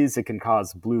maladies. It can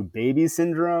cause blue baby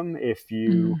syndrome if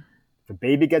the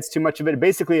baby gets too much of it.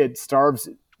 Basically, it starves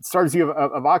you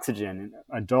of oxygen.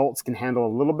 Adults can handle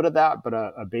a little bit of that, but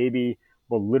a baby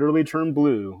will literally turn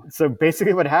blue. So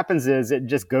basically what happens is it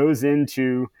just goes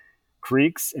into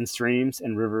creeks and streams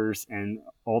and rivers and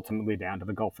ultimately down to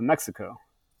the Gulf of Mexico.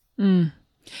 And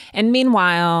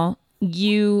meanwhile,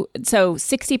 so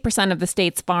 60% of the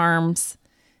state's farms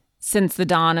since the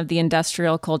dawn of the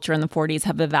industrial culture in the 40s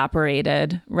have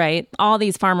evaporated, right? All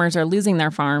these farmers are losing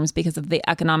their farms because of the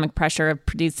economic pressure of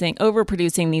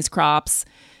overproducing these crops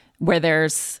where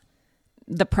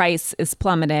the price is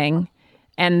plummeting,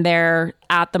 and they're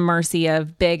at the mercy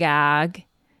of big ag,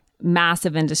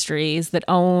 massive industries that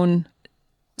own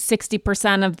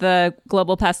 60% of the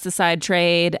global pesticide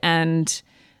trade and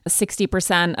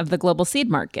 60% of the global seed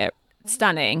market.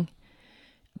 Stunning.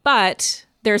 But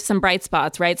there's some bright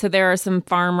spots, right? So there are some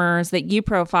farmers that you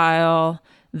profile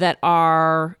that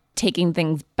are taking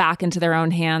things back into their own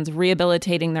hands,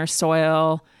 rehabilitating their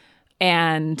soil,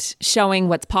 and showing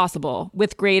what's possible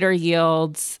with greater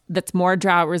yields, that's more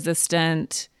drought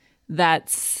resistant,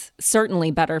 that's certainly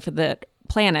better for the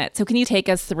planet. So can you take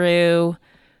us through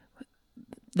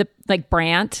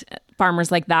Brant,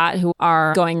 farmers like that who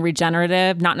are going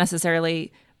regenerative, not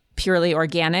necessarily purely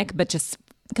organic, but just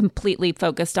completely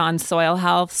focused on soil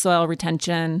health, soil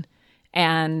retention,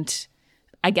 and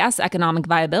I guess economic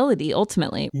viability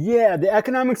ultimately? Yeah, the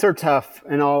economics are tough,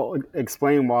 and I'll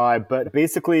explain why. But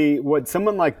basically, what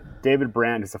someone like David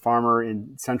Brant, who's a farmer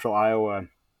in central Iowa,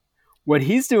 what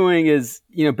he's doing is,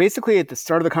 basically at the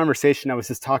start of the conversation, I was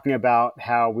just talking about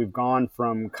how we've gone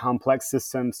from complex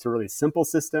systems to really simple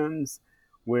systems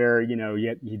where,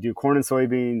 you do corn and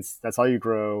soybeans, that's all you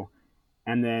grow.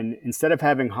 And then instead of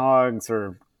having hogs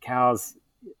or cows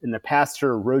in the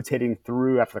pasture rotating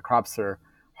through after the crops are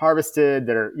harvested,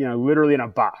 that are, literally in a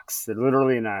box. They're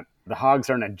literally the hogs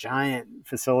are in a giant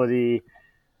facility.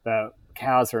 The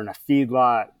cows are in a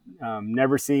feedlot,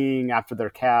 never seeing after their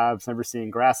calves, never seeing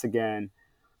grass again.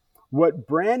 What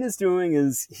Brant is doing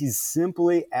is he's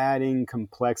simply adding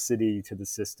complexity to the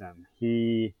system.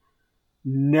 He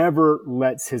never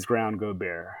lets his ground go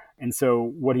bare. And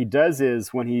so what he does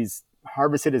is when he's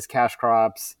harvested his cash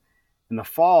crops in the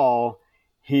fall,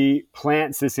 he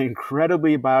plants this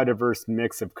incredibly biodiverse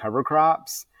mix of cover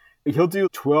crops. He'll do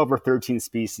 12 or 13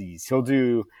 species. He'll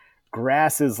do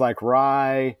grasses like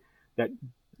rye that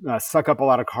suck up a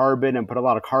lot of carbon and put a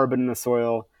lot of carbon in the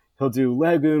soil. He'll do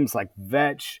legumes like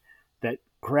vetch that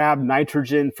grab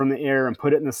nitrogen from the air and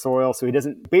put it in the soil, so he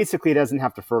doesn't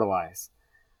have to fertilize.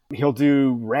 He'll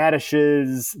do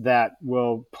radishes that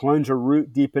will plunge a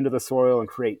root deep into the soil and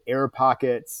create air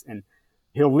pockets. And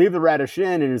he'll leave the radish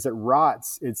in, and as it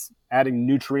rots, it's adding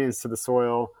nutrients to the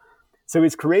soil. So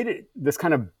he's created this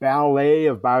kind of ballet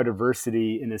of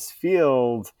biodiversity in his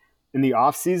field in the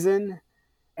off season.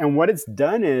 And what it's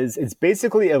done is it's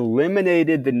basically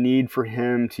eliminated the need for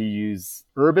him to use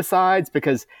herbicides,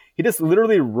 because he just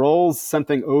literally rolls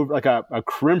something over like a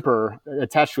crimper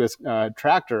attached to his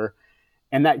tractor,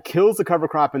 and that kills the cover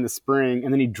crop in the spring.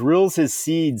 And then he drills his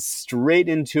seeds straight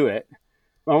into it.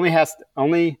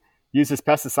 Only uses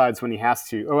pesticides when he has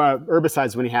to, or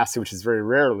herbicides when he has to, which is very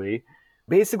rarely.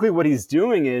 Basically what he's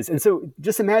doing is, and so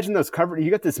just imagine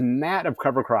you got this mat of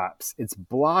cover crops. It's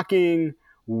blocking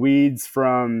weeds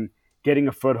from getting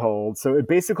a foothold. So it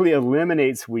basically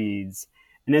eliminates weeds.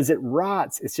 And as it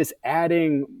rots, it's just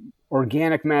adding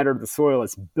organic matter to the soil.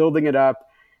 It's building it up.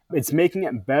 It's making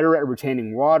it better at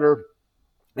retaining water.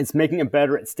 It's making it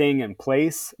better at staying in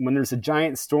place. When there's a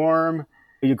giant storm,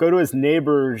 you go to his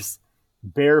neighbor's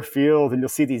bare field and you'll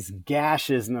see these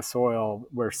gashes in the soil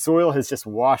where soil has just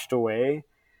washed away.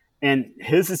 And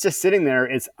his is just sitting there.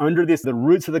 It's under the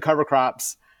roots of the cover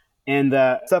crops. And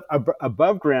the stuff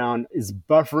above ground is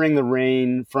buffering the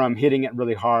rain from hitting it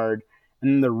really hard.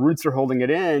 And then the roots are holding it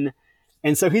in.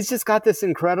 And so he's just got this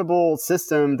incredible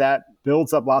system that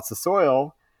builds up lots of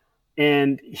soil.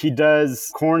 And he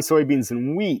does corn, soybeans,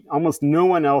 and wheat. Almost no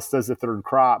one else does the third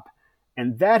crop.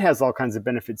 And that has all kinds of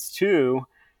benefits too.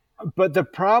 But the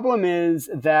problem is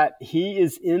that he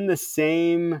is in the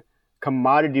same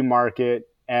commodity market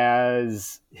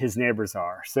as his neighbors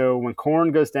are. So when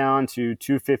corn goes down to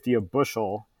 $2.50 a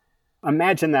bushel,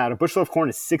 imagine that. A bushel of corn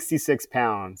is 66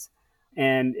 pounds.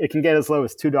 And it can get as low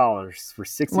as $2 for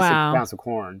 66 pounds of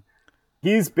corn.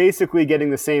 He's basically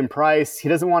getting the same price. He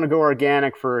doesn't want to go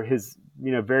organic for his,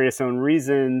 various own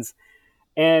reasons.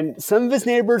 And some of his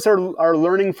neighbors are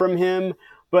learning from him.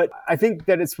 But I think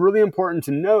that it's really important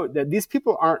to note that these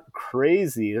people aren't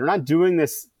crazy. They're not doing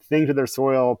this thing to their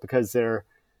soil because they're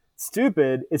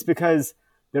stupid. It's because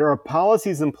there are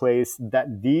policies in place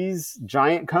that these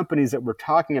giant companies that we're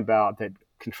talking about that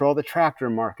control the tractor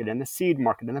market and the seed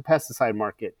market and the pesticide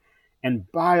market and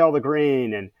buy all the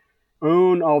grain and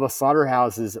own all the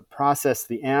slaughterhouses that process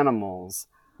the animals,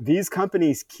 these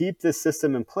companies keep this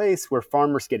system in place where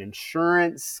farmers get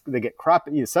insurance, they get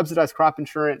subsidized crop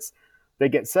insurance, they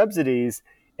get subsidies.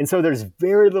 And so there's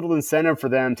very little incentive for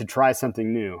them to try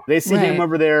something new. They see him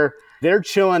over there, they're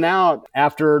chilling out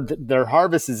after their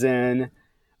harvest is in,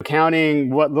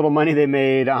 counting what little money they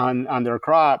made on their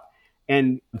crop.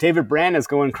 And David Brand is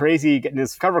going crazy getting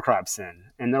his cover crops in.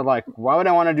 And they're like, why would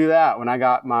I want to do that when I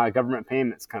got my government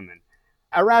payments coming?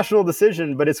 A rational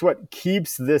decision, but it's what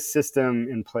keeps this system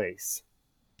in place.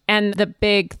 And the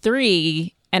big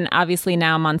three, and obviously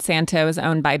now Monsanto is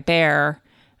owned by Bayer,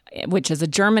 which is a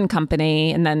German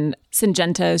company, and then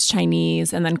Syngenta is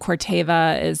Chinese, and then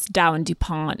Corteva is Dow and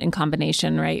DuPont in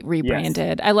combination, right?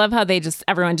 Rebranded. Yes. I love how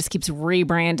everyone just keeps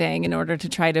rebranding in order to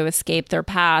try to escape their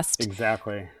past.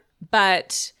 Exactly.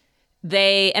 But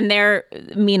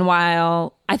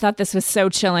meanwhile, I thought this was so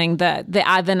chilling, the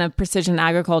advent of precision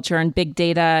agriculture and big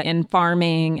data in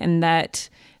farming, and that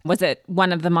was it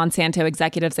one of the Monsanto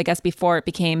executives, I guess before it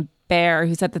became Bayer,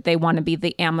 who said that they want to be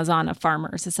the Amazon of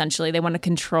farmers, essentially. They want to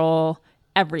control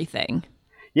everything.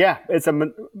 Yeah, it's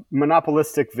a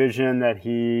monopolistic vision that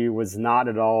he was not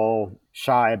at all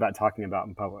shy about talking about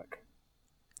in public.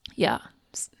 Yeah,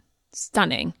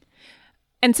 stunning.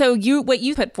 And so what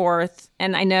you put forth,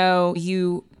 and I know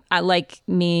you, like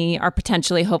me, are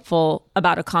potentially hopeful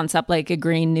about a concept like a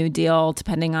Green New Deal,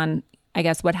 depending on, I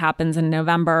guess, what happens in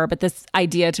November. But this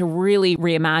idea to really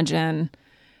reimagine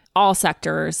all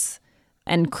sectors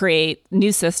and create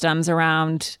new systems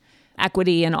around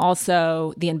equity and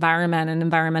also the environment and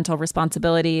environmental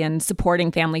responsibility and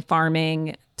supporting family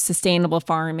farming, sustainable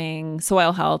farming,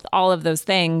 soil health, all of those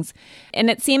things. And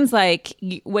it seems like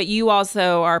what you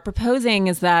also are proposing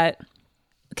is that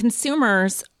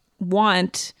consumers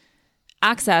want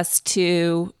access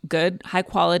to good, high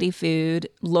quality food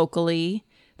locally.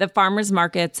 The farmers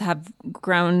markets have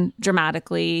grown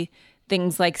dramatically,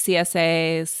 things like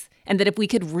CSAs, and that if we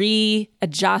could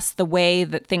readjust the way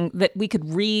that we could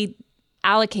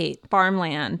reallocate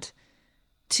farmland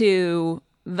to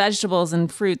vegetables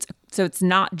and fruits, so it's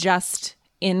not just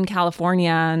in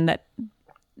California, and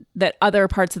that other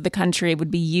parts of the country would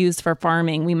be used for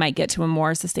farming, we might get to a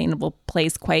more sustainable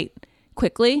place quite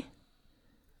quickly.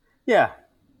 Yeah,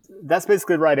 that's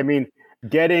basically right. I mean,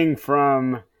 getting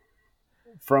from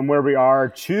where we are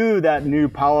to that new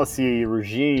policy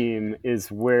regime is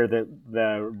where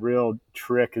the real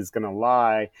trick is going to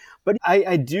lie. But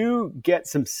I do get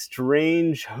some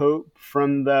strange hope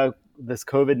from this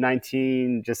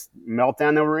COVID-19 just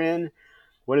meltdown that we're in.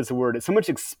 What is the word? It's so much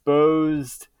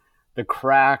exposed the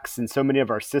cracks in so many of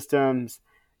our systems,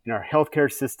 in our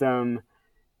healthcare system,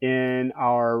 in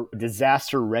our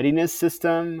disaster readiness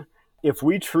system. If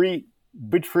we treat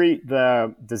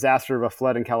the disaster of a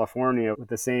flood in California with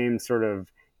the same sort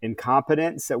of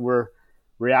incompetence that we're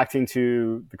reacting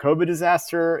to the COVID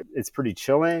disaster, it's pretty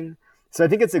chilling. So I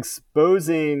think it's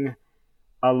exposing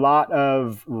a lot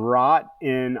of rot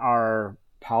in our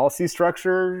policy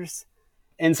structures.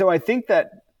 And so I think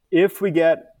that if we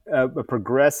get a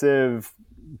progressive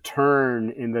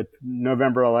turn in the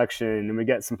November election and we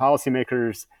get some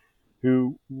policymakers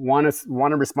who want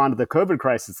to respond to the COVID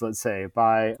crisis, let's say,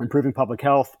 by improving public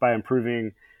health, by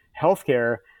improving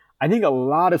healthcare, I think a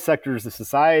lot of sectors of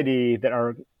society that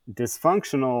are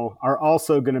dysfunctional are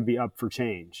also going to be up for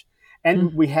change.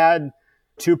 And we had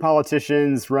two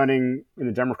politicians running in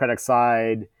the Democratic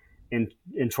side in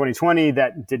 2020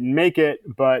 that didn't make it,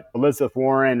 but Elizabeth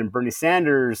Warren and Bernie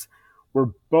Sanders were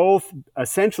both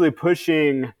essentially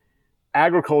pushing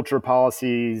agriculture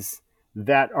policies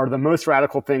that are the most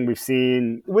radical thing we've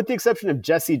seen, with the exception of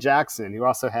Jesse Jackson, who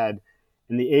also had,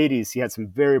 in the 80s, he had some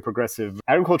very progressive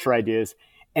agriculture ideas.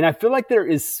 And I feel like there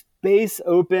is space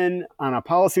open on a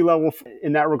policy level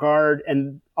in that regard.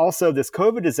 And also this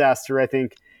COVID disaster, I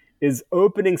think, is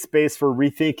opening space for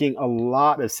rethinking a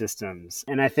lot of systems.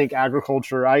 And I think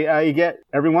agriculture, I get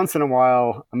every once in a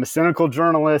while, I'm a cynical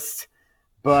journalist,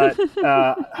 but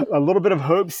a little bit of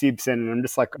hope seeps in, and I'm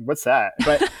just like, what's that?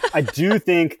 But I do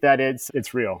think that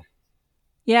it's real.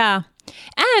 Yeah.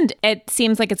 And it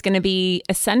seems like it's going to be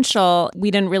essential.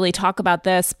 We didn't really talk about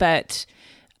this, but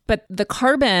the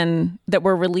carbon that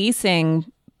we're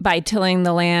releasing by tilling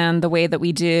the land the way that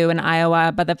we do in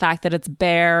Iowa, by the fact that it's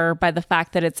bare, by the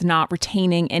fact that it's not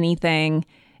retaining anything,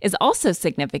 is also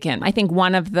significant. I think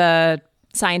one of the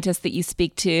scientists that you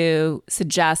speak to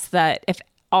suggests that if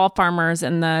all farmers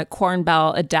in the Corn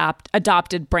Belt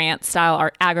adopted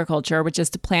Brant-style agriculture, which is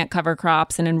to plant cover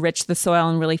crops and enrich the soil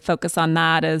and really focus on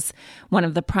that as one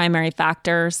of the primary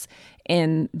factors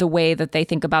in the way that they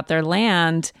think about their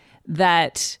land,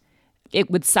 that it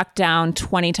would suck down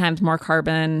 20 times more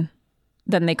carbon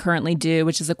than they currently do,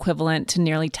 which is equivalent to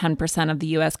nearly 10% of the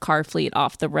U.S. car fleet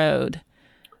off the road,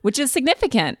 which is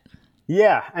significant.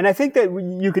 Yeah, and I think that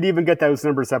you could even get those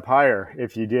numbers up higher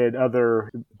if you did other.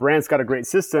 Brandt's got a great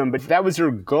system, but that was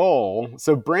your goal.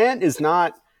 So Brandt is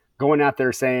not going out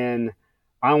there saying,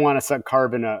 I want to suck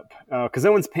carbon up, because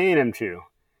no one's paying him to.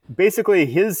 Basically,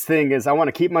 his thing is, I want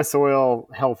to keep my soil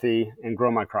healthy and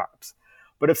grow my crops.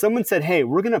 But if someone said, hey,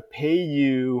 we're going to pay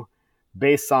you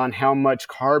based on how much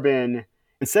carbon,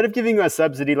 instead of giving you a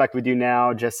subsidy like we do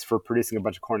now just for producing a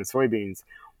bunch of corn and soybeans,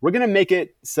 we're going to make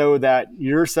it so that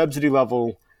your subsidy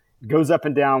level goes up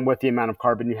and down with the amount of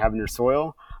carbon you have in your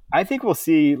soil. I think we'll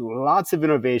see lots of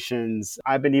innovations.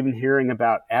 I've been even hearing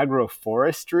about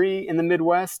agroforestry in the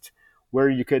Midwest, where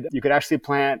you could actually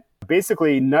plant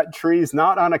basically nut trees,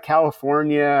 not on a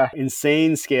California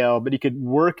insane scale, but you could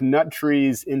work nut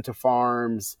trees into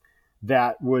farms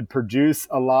that would produce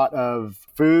a lot of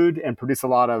food and produce a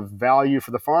lot of value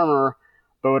for the farmer,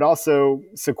 but would also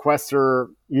sequester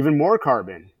even more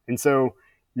carbon. And so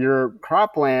your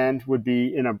cropland would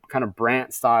be in a kind of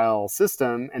Brandt style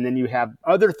system. And then you have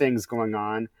other things going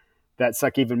on that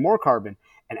suck even more carbon.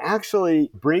 And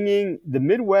actually bringing the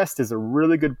Midwest is a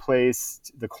really good place.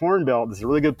 The Corn Belt is a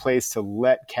really good place to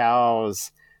let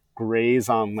cows graze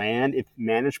on land if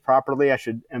managed properly, I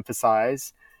should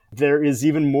emphasize. There is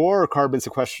even more carbon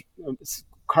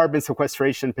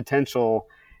sequestration potential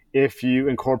if you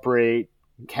incorporate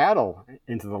cattle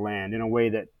into the land in a way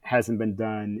that hasn't been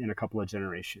done in a couple of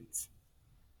generations.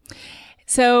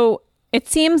 So it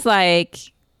seems like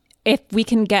if we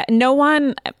can get no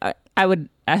one,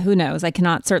 who knows? I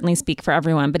cannot certainly speak for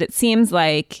everyone, but it seems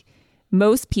like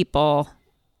most people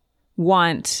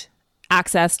want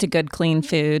access to good, clean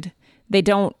food.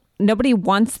 Nobody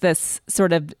wants this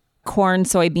sort of corn,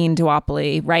 soybean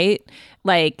duopoly, right?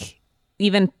 Like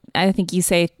even, I think you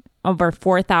say over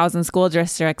 4,000 school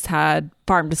districts had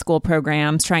farm to school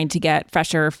programs trying to get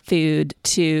fresher food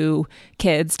to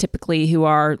kids, typically who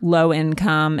are low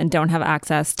income and don't have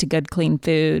access to good, clean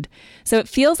food. So it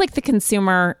feels like the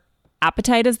consumer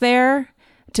appetite is there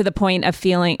to the point of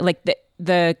feeling like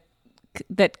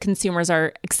that consumers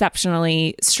are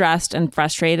exceptionally stressed and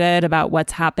frustrated about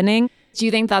what's happening. Do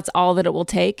you think that's all that it will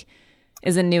take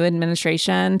is a new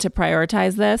administration to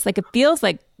prioritize this? Like it feels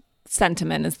like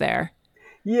sentiment is there.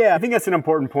 Yeah, I think that's an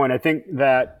important point. I think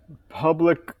that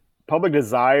public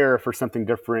desire for something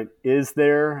different is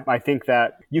there. I think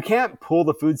that you can't pull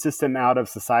the food system out of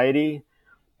society.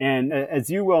 And as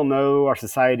you well know, our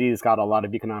society has got a lot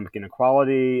of economic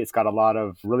inequality. It's got a lot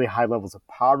of really high levels of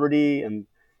poverty and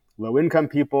low-income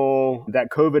people. That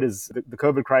the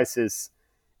COVID crisis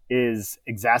is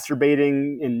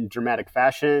exacerbating in dramatic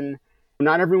fashion.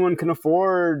 Not everyone can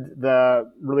afford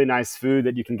the really nice food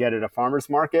that you can get at a farmer's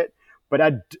market. But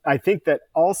I think that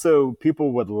also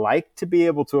people would like to be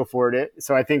able to afford it.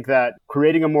 So I think that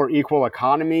creating a more equal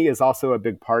economy is also a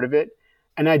big part of it.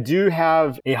 And I do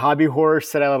have a hobby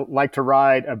horse that I like to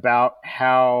ride about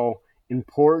how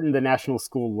important the National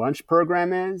School Lunch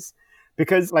Program is.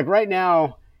 Because like right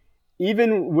now,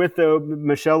 even with the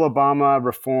Michelle Obama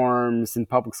reforms in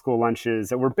public school lunches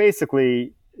that were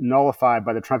basically nullified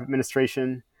by the Trump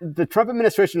administration, the Trump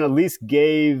administration at least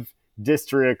gave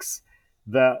districts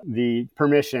the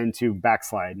permission to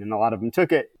backslide, and a lot of them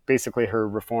took it. Basically, her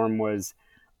reform was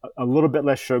a little bit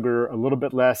less sugar, a little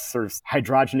bit less sort of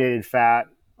hydrogenated fat,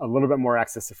 a little bit more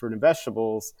access to fruit and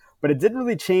vegetables, but it didn't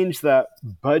really change the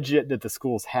budget that the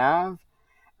schools have.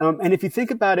 And if you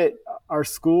think about it, our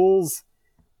schools,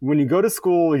 when you go to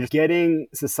school, you're getting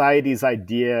society's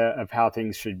idea of how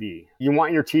things should be. You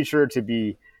want your teacher to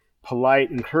be polite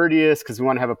and courteous because we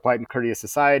want to have a polite and courteous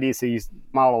society, so you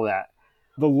model that.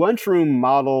 The lunchroom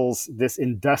models this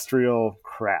industrial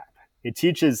crap. It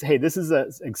teaches, hey, this is an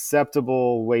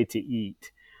acceptable way to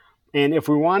eat. And if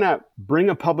we want to bring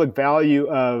a public value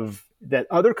of that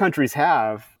other countries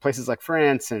have, places like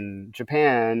France and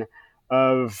Japan,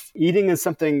 of eating as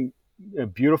something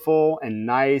beautiful and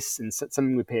nice and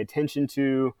something we pay attention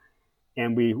to,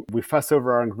 and we fuss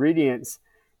over our ingredients,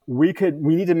 we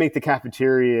need to make the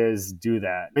cafeterias do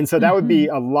that. And so that would be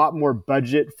a lot more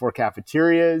budget for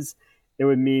cafeterias. It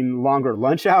would mean longer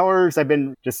lunch hours. I've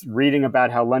been just reading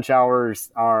about how lunch hours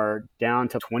are down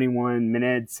to 21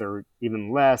 minutes or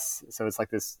even less. So it's like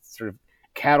this sort of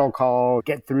cattle call,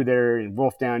 get through there and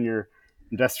wolf down your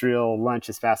industrial lunch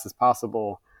as fast as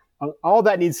possible. All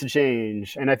that needs to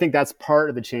change. And I think that's part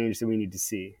of the change that we need to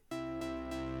see.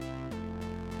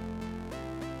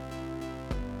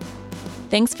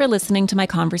 Thanks for listening to my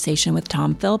conversation with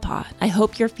Tom Philpott. I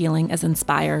hope you're feeling as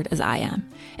inspired as I am.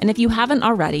 And if you haven't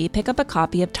already, pick up a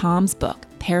copy of Tom's book,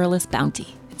 Perilous Bounty.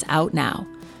 It's out now.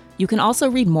 You can also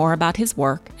read more about his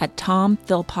work at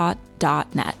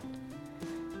tomphilpott.net.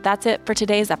 That's it for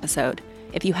today's episode.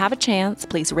 If you have a chance,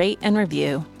 please rate and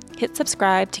review, hit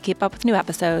subscribe to keep up with new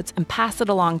episodes, and pass it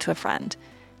along to a friend.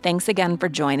 Thanks again for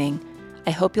joining.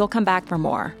 I hope you'll come back for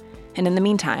more. And in the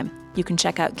meantime, you can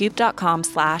check out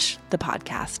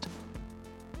goop.com/thepodcast.